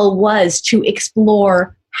kernel was to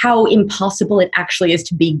explore how impossible it actually is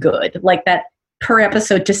to be good. Like that per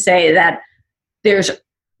episode to say that there's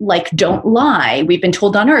don't lie. We've been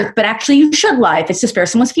told on Earth, but actually you should lie if it's to spare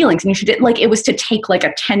someone's feelings. And you should, it was to take like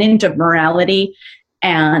a tenet of morality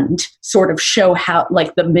and sort of show how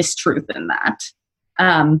the mistruth in that.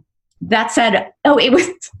 That said,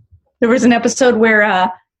 there was an episode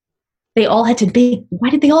where they all had to dig. Why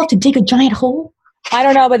did they all have to dig a giant hole? I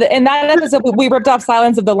don't know, but in that episode, we ripped off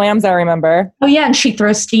Silence of the Lambs, I remember. Oh, yeah, and she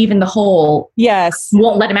throws Steve in the hole. Yes.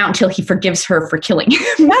 Won't let him out until he forgives her for killing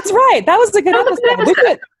him. That's right. That was a good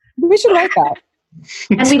episode. We should write that.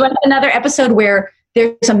 And we left another episode where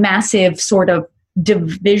there's a massive sort of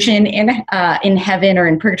division in heaven or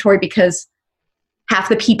in purgatory because half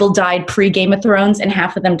the people died pre-Game of Thrones and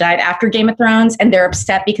half of them died after Game of Thrones, and they're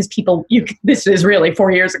upset because this is really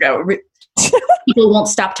 4 years ago. People won't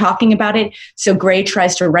stop talking about it. So Gray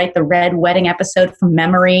tries to write the Red Wedding episode from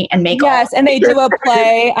memory and make and they do a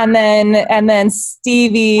play, and then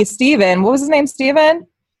Steven, what was his name? Steve.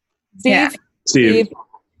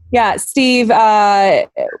 Yeah, Steve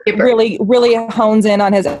really, really hones in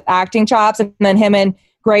on his acting chops, and then him and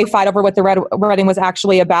Gray fight over what the Red Wedding was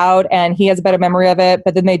actually about, and he has a better memory of it.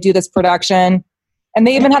 But then they do this production, and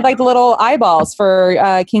they even had like the little eyeballs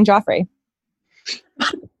for King Joffrey.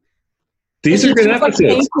 These are good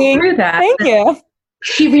episodes. Thank you.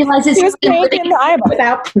 He realizes he was painting the eyeballs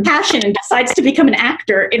without passion and decides to become an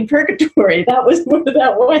actor in purgatory. That was where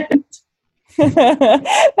that went.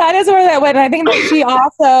 That is where that went. And I think that she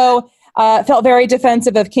also felt very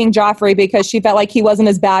defensive of King Joffrey because she felt like he wasn't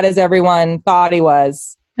as bad as everyone thought he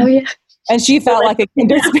was. Oh, yeah. And she felt like a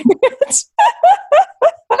kindred spirit.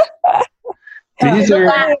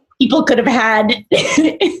 People could have had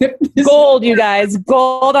gold, you guys.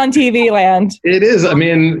 Gold on TV land. It is. I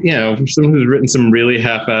mean, someone who's written some really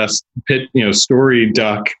half-assed story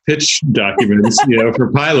pitch documents,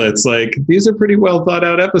 for pilots. Like, these are pretty well thought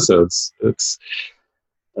out episodes. It's.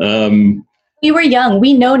 We were young.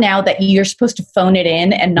 We know now that you're supposed to phone it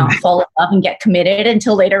in and not fall in love and get committed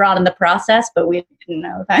until later on in the process, but we didn't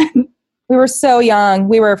know that. We were so young.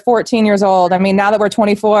 We were 14 years old. I mean, now that we're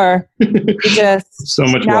 24, we just so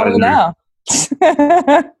much now wiser. We know.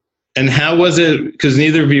 And how was it? Because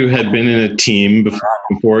neither of you had been in a team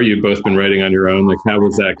before. You'd both been writing on your own. Like, how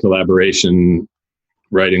was that collaboration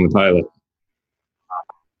writing the pilot?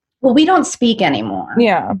 Well, we don't speak anymore.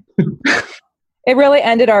 Yeah. It really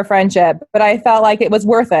ended our friendship, but I felt like it was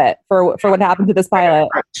worth it for what happened to this pilot.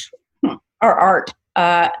 Our art.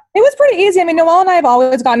 It was pretty easy. I mean, Noelle and I have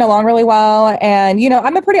always gotten along really well. And,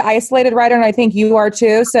 I'm a pretty isolated writer, and I think you are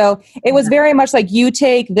too. So it was very much like you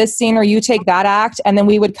take this scene or you take that act, and then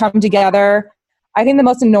we would come together. I think the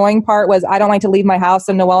most annoying part was I don't like to leave my house,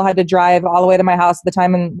 so Noelle had to drive all the way to my house at the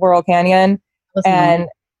time in Laurel Canyon. And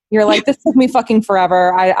you're like, this took me fucking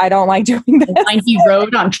forever. I don't like doing this. The line he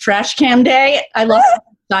rode on trash cam day. I love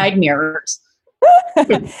side mirrors.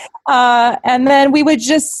 And then we would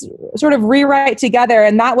just sort of rewrite together,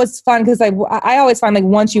 and that was fun because I always find like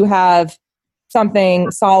once you have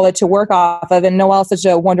something solid to work off of, and Noelle's such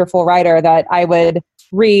a wonderful writer that I would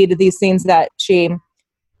read these scenes that she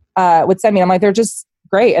would send me. I'm like, they're just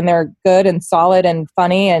great and they're good and solid and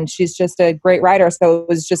funny, and she's just a great writer. So it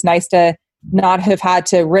was just nice to not have had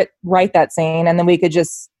to write that scene, and then we could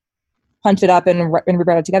just punch it up and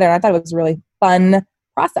rewrite it together. And I thought it was a really fun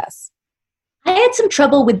process. I had some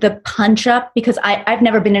trouble with the punch up because I've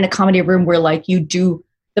never been in a comedy room where like you do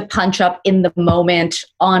the punch up in the moment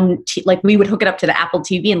on like we would hook it up to the Apple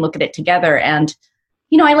TV and look at it together. And,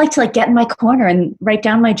 I like to like get in my corner and write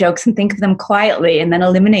down my jokes and think of them quietly and then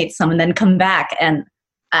eliminate some and then come back. And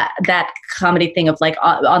that comedy thing of like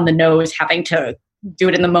on the nose, having to do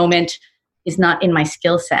it in the moment is not in my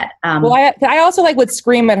skill set. Well, I also like would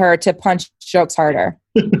scream at her to punch jokes harder.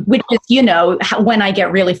 Which is, when I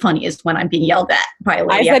get really funny is when I'm being yelled at by a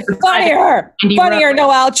lady. I said, funnier,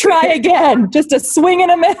 Noelle, try again. Just a swing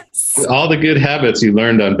and a miss. All the good habits you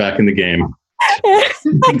learned on Back in the Game.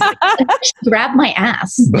 Grab my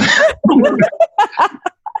ass.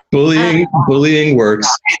 Bullying works.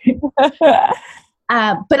 But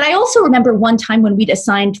I also remember one time when we'd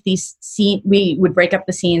assigned these scenes, we would break up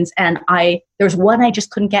the scenes, and there's one I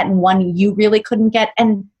just couldn't get and one you really couldn't get.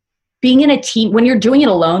 And being in a team, when you're doing it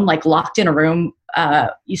alone, like locked in a room,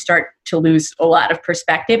 you start to lose a lot of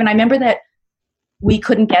perspective. And I remember that we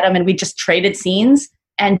couldn't get them and we just traded scenes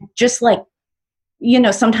and just like,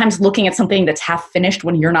 sometimes looking at something that's half finished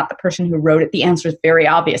when you're not the person who wrote it, the answer is very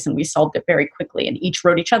obvious and we solved it very quickly and each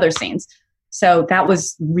wrote each other's scenes. So that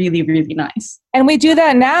was really, really nice. And we do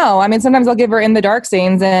that now. I mean, sometimes I'll give her in the dark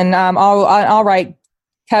scenes and I'll write,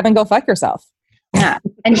 Kevin, go fuck yourself. Yeah.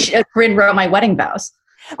 And Corinne wrote my wedding vows.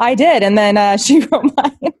 I did. And then she wrote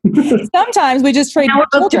mine. Sometimes we just trade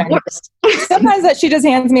children. Sometimes that she just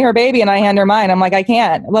hands me her baby and I hand her mine. I'm like, I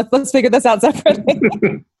can't. Let's figure this out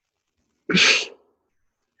separately.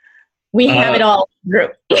 We have it all.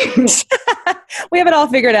 We have it all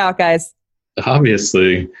figured out, guys.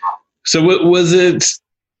 Obviously. So what was it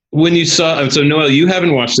when you saw? So Noelle, you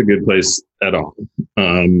haven't watched The Good Place at all.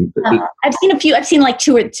 I've seen a few. I've seen like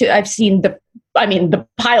two or two. I've seen the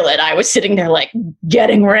pilot. I was sitting there like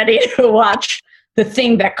getting ready to watch the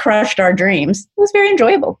thing that crushed our dreams. It was very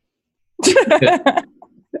enjoyable.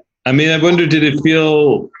 I mean, I wonder, did it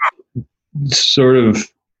feel sort of,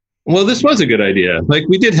 well, this was a good idea. Like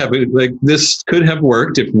we did have it, like this could have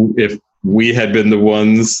worked if we had been the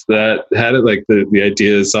ones that had it, like the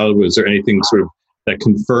idea is solid. Was there anything sort of that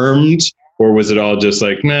confirmed, or was it all just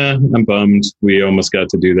like, nah, I'm bummed we almost got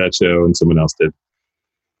to do that show and someone else did?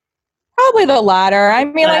 Probably the latter. I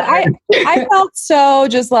mean, like I felt so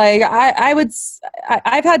just like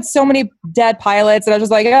I've had so many dead pilots and I was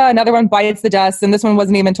just like, oh, another one bites the dust, and this one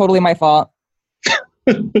wasn't even totally my fault.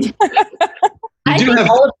 I think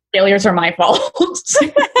all of the failures are my fault.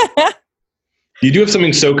 You do have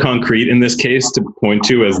something so concrete in this case to point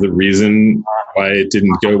to as the reason why it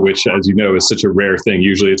didn't go, which, as you know, is such a rare thing.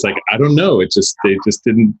 Usually it's like, I don't know. They just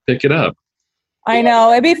didn't pick it up. I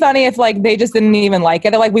know. It'd be funny if like they just didn't even like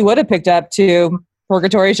it. Like we would have picked up 2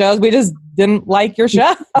 purgatory shows. We just didn't like your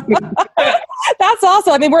show. That's also,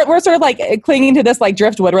 I mean, we're sort of like clinging to this like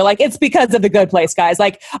driftwood. We're like, it's because of The Good Place, guys.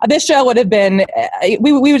 Like this show would have been,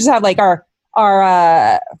 we would just have like our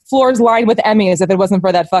floors lined with Emmys if it wasn't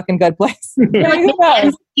for that fucking Good Place.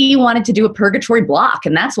 Like, he wanted to do a purgatory block,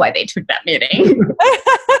 and that's why they took that meeting.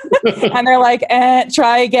 And they're like,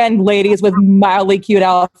 try again, ladies with mildly cute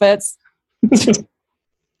outfits.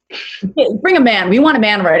 Bring a man. We want a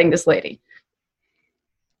man writing this lady.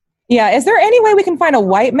 Yeah. Is there any way we can find a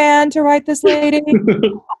white man to write this lady?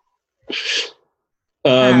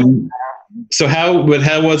 So how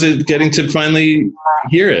was it getting to finally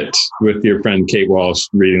hear it with your friend Kate Walsh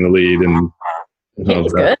reading the lead and all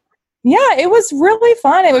that? Good. Yeah, it was really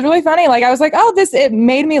fun. It was really funny. Like I was like, oh, it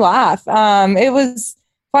made me laugh. It was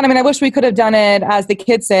fun. I mean, I wish we could have done it, as the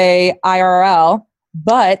kids say, IRL.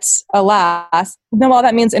 But alas, no, all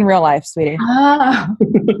that means in real life, sweetie. I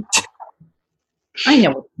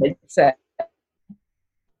know what they say.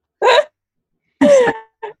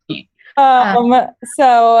 I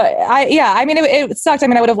mean, it sucked. I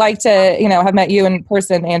mean, I would have liked to, have met you in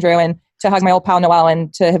person, Andrew, and to hug my old pal Noelle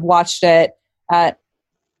and to have watched it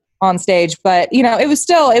on stage. But,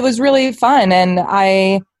 it was really fun. And now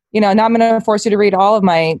I'm going to force you to read all of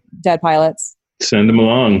my dead pilots. Send them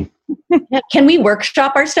along. Can we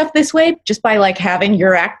workshop our stuff this way just by like having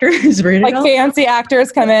your actors read it? Like fancy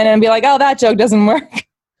actors come in and be like, oh, that joke doesn't work.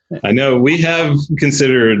 I know we have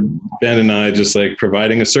considered, Ben and I, just like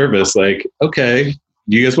providing a service. Like, okay,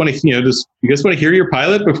 do you guys want to, you guys want to hear your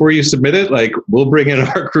pilot before you submit it? Like, we'll bring in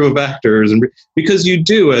our crew of actors, and because you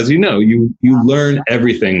do, as you know, you learn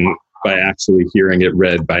everything by actually hearing it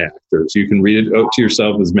read by actors. You can read it to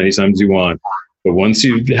yourself as many times as you want. But once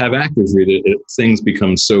you have actors read it, things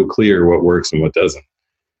become so clear what works and what doesn't.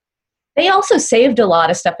 They also saved a lot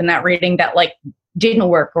of stuff in that reading that like didn't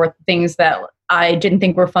work, or things that I didn't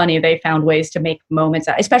think were funny. They found ways to make moments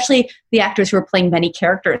out, especially the actors who were playing many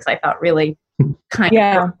characters. I thought really kind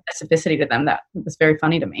of specificity to them that was very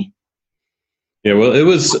funny to me. Yeah, well, it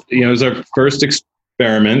was our first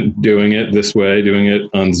experiment doing it this way, doing it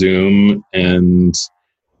on Zoom. And,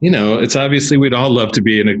 it's obviously we'd all love to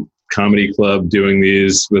be in a comedy club doing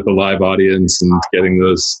these with a live audience and getting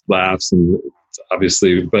those laughs, and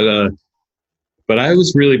obviously, but I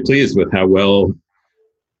was really pleased with how well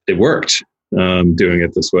it worked doing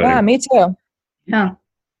it this way. Yeah, me too. Yeah.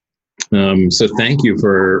 So thank you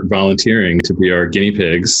for volunteering to be our guinea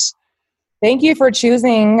pigs. Thank you for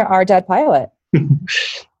choosing our dead pilot.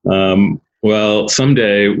 Well,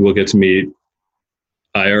 someday we'll get to meet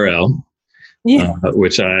IRL,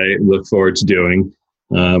 which I look forward to doing.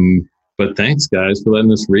 But thanks, guys, for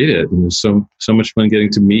letting us read it. And it was so much fun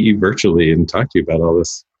getting to meet you virtually and talk to you about all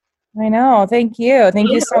this. I know. Thank you.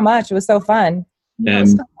 Thank you so much. It was so fun.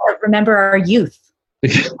 And remember our youth.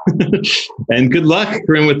 And good luck,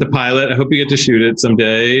 Corinne, with the pilot. I hope you get to shoot it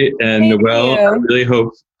someday. And Noelle, I really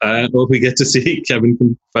hope we get to see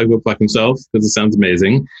Kevin go fuck himself, because it sounds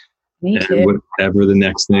amazing. Me too. And whatever the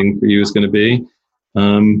next thing for you is going to be.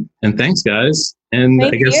 And thanks, guys. And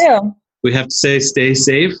Thank I guess we have to say stay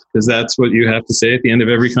safe, because that's what you have to say at the end of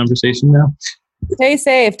every conversation now. Stay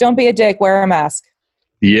safe. Don't be a dick. Wear a mask.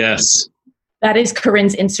 Yes. That is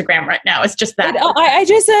Corinne's Instagram right now. It's just that.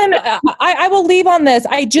 I will leave on this.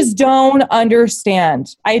 I just don't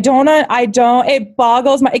understand. It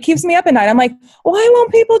boggles it keeps me up at night. I'm like, why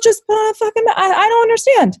won't people just put on a fucking, I don't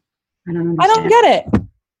understand. I don't get it.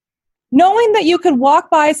 Knowing that you could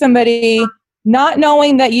walk by somebody, not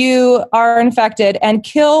knowing that you are infected, and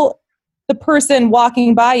kill the person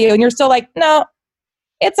walking by you, and you're still like, no,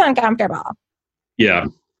 It's uncomfortable. Yeah.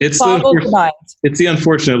 It's Boggles the mind. it's the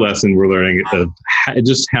unfortunate lesson we're learning of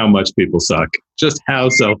just how much people suck, just how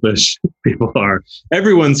selfish people are.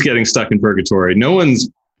 Everyone's getting stuck in purgatory. No one's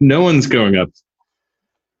going up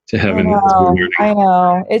to heaven. I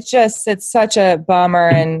know. It's such a bummer,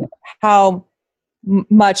 and how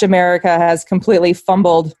much America has completely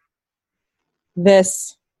fumbled.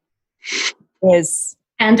 This is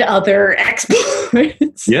and other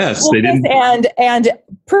exploits. Yes, they didn't. And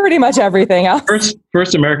pretty much everything else.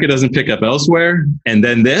 First, America doesn't pick up elsewhere, and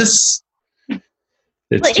then this.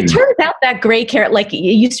 It turns out that gray character, like it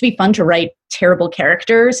used to be fun to write terrible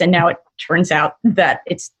characters, and now it turns out that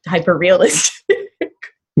it's hyper realistic.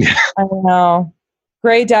 Yeah. I know.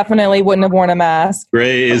 Gray definitely wouldn't have worn a mask.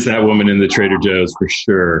 Gray is that woman in the Trader Joe's for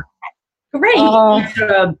sure. Gray,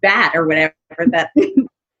 a bat or whatever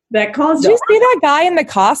that caused. Did you see that guy in the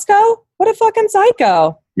Costco? What a fucking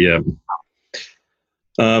psycho! Yeah.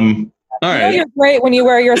 All right. You're great when you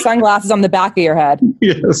wear your sunglasses on the back of your head.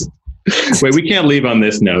 Yes. Wait, we can't leave on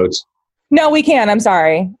this note. No, we can. I'm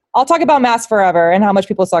sorry. I'll talk about masks forever and how much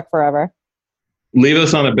people suck forever. Leave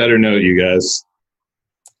us on a better note, you guys.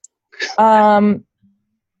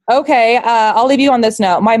 Okay. I'll leave you on this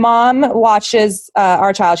note. My mom watches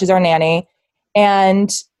our child. She's our nanny.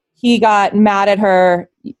 And he got mad at her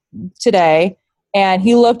today. And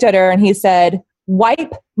he looked at her and he said,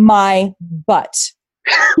 "Wipe my butt."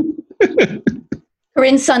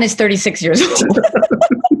 Corinne's son is 36 years old.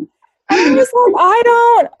 I was like, I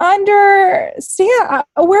don't understand.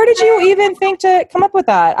 Where did you even think to come up with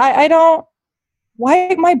that? I don't.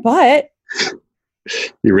 Wipe my butt.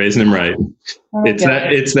 You're raising him right.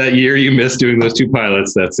 It's that year you missed doing those 2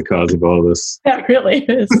 pilots. That's the cause of all of this. That really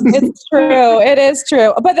is. It's true. It is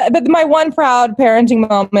true. But my one proud parenting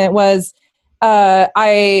moment was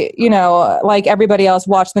I, like everybody else,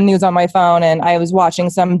 watched the news on my phone, and I was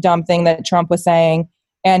watching some dumb thing that Trump was saying,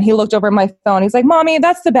 and he looked over at my phone. He's like, "Mommy,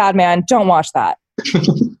 that's the bad man. Don't watch that."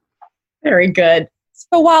 Very good.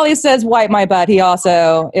 So while he says "wipe my butt," he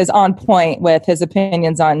also is on point with his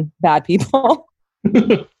opinions on bad people.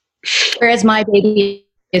 Whereas my baby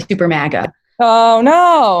is super MAGA. Oh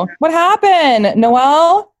no! What happened,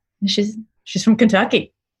 Noelle? She's from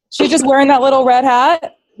Kentucky. She's just wearing that little red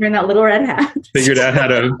hat. Wearing that little red hat. Figured out how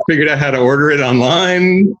to order it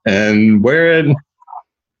online and wear it.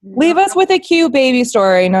 Leave us with a cute baby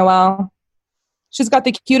story, Noelle. She's got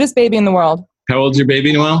the cutest baby in the world. How old's your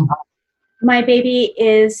baby, Noelle? My baby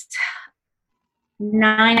is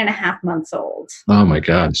 9.5 months old. Oh my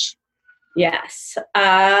gosh. Yes. Do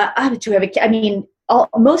have a? I mean,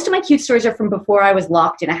 most of my cute stories are from before I was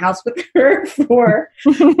locked in a house with her for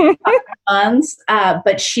 5 months.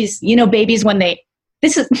 But she's, babies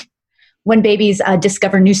when babies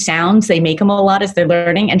discover new sounds, they make them a lot as they're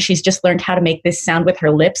learning, and she's just learned how to make this sound with her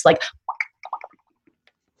lips, like.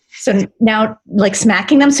 So now, like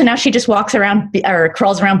smacking them. So now she just walks around or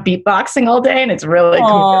crawls around beatboxing all day, and it's really cool.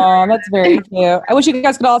 Oh, that's very cute. I wish you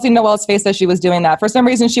guys could all see Noelle's face as she was doing that. For some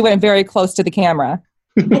reason, she went very close to the camera.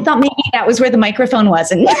 I thought maybe that was where the microphone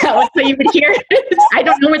was, and that was so you would hear it. I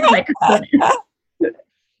don't know where the microphone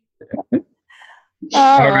is.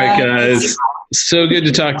 All right, guys. So good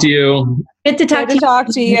to talk to you. Good to talk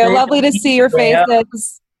to you. Lovely to see your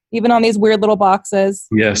faces, even on these weird little boxes.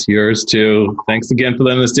 Yes, yours too. Thanks again for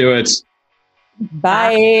letting us do it.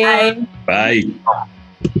 Bye. Bye.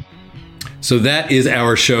 So that is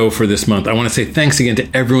our show for this month. I want to say thanks again to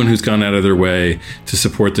everyone who's gone out of their way to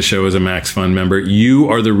support the show as a Max Fun member. You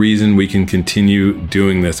are the reason we can continue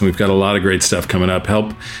doing this. And we've got a lot of great stuff coming up.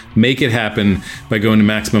 Help make it happen by going to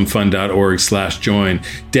MaximumFun.org/join.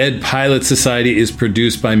 Dead Pilot Society is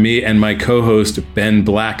produced by me and my co-host, Ben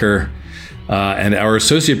Blacker, and our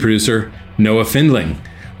associate producer, Noah Findling.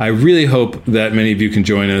 I really hope that many of you can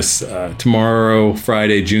join us tomorrow,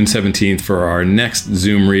 Friday, June 17th, for our next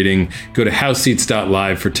Zoom reading. Go to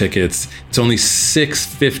houseseats.live for tickets. It's only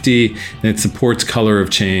 $6.50, and it supports Color of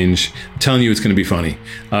Change. I'm telling you, it's going to be funny.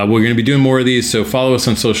 We're going to be doing more of these, so follow us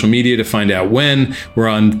on social media to find out when. We're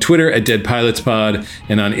on Twitter at Dead Pilots Pod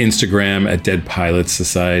and on Instagram at Dead Pilots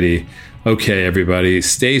Society. Okay, everybody,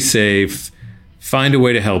 stay safe. Find a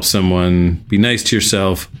way to help someone. Be nice to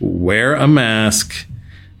yourself. Wear a mask.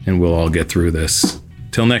 And we'll all get through this.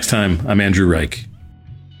 Till next time, I'm Andrew Reich.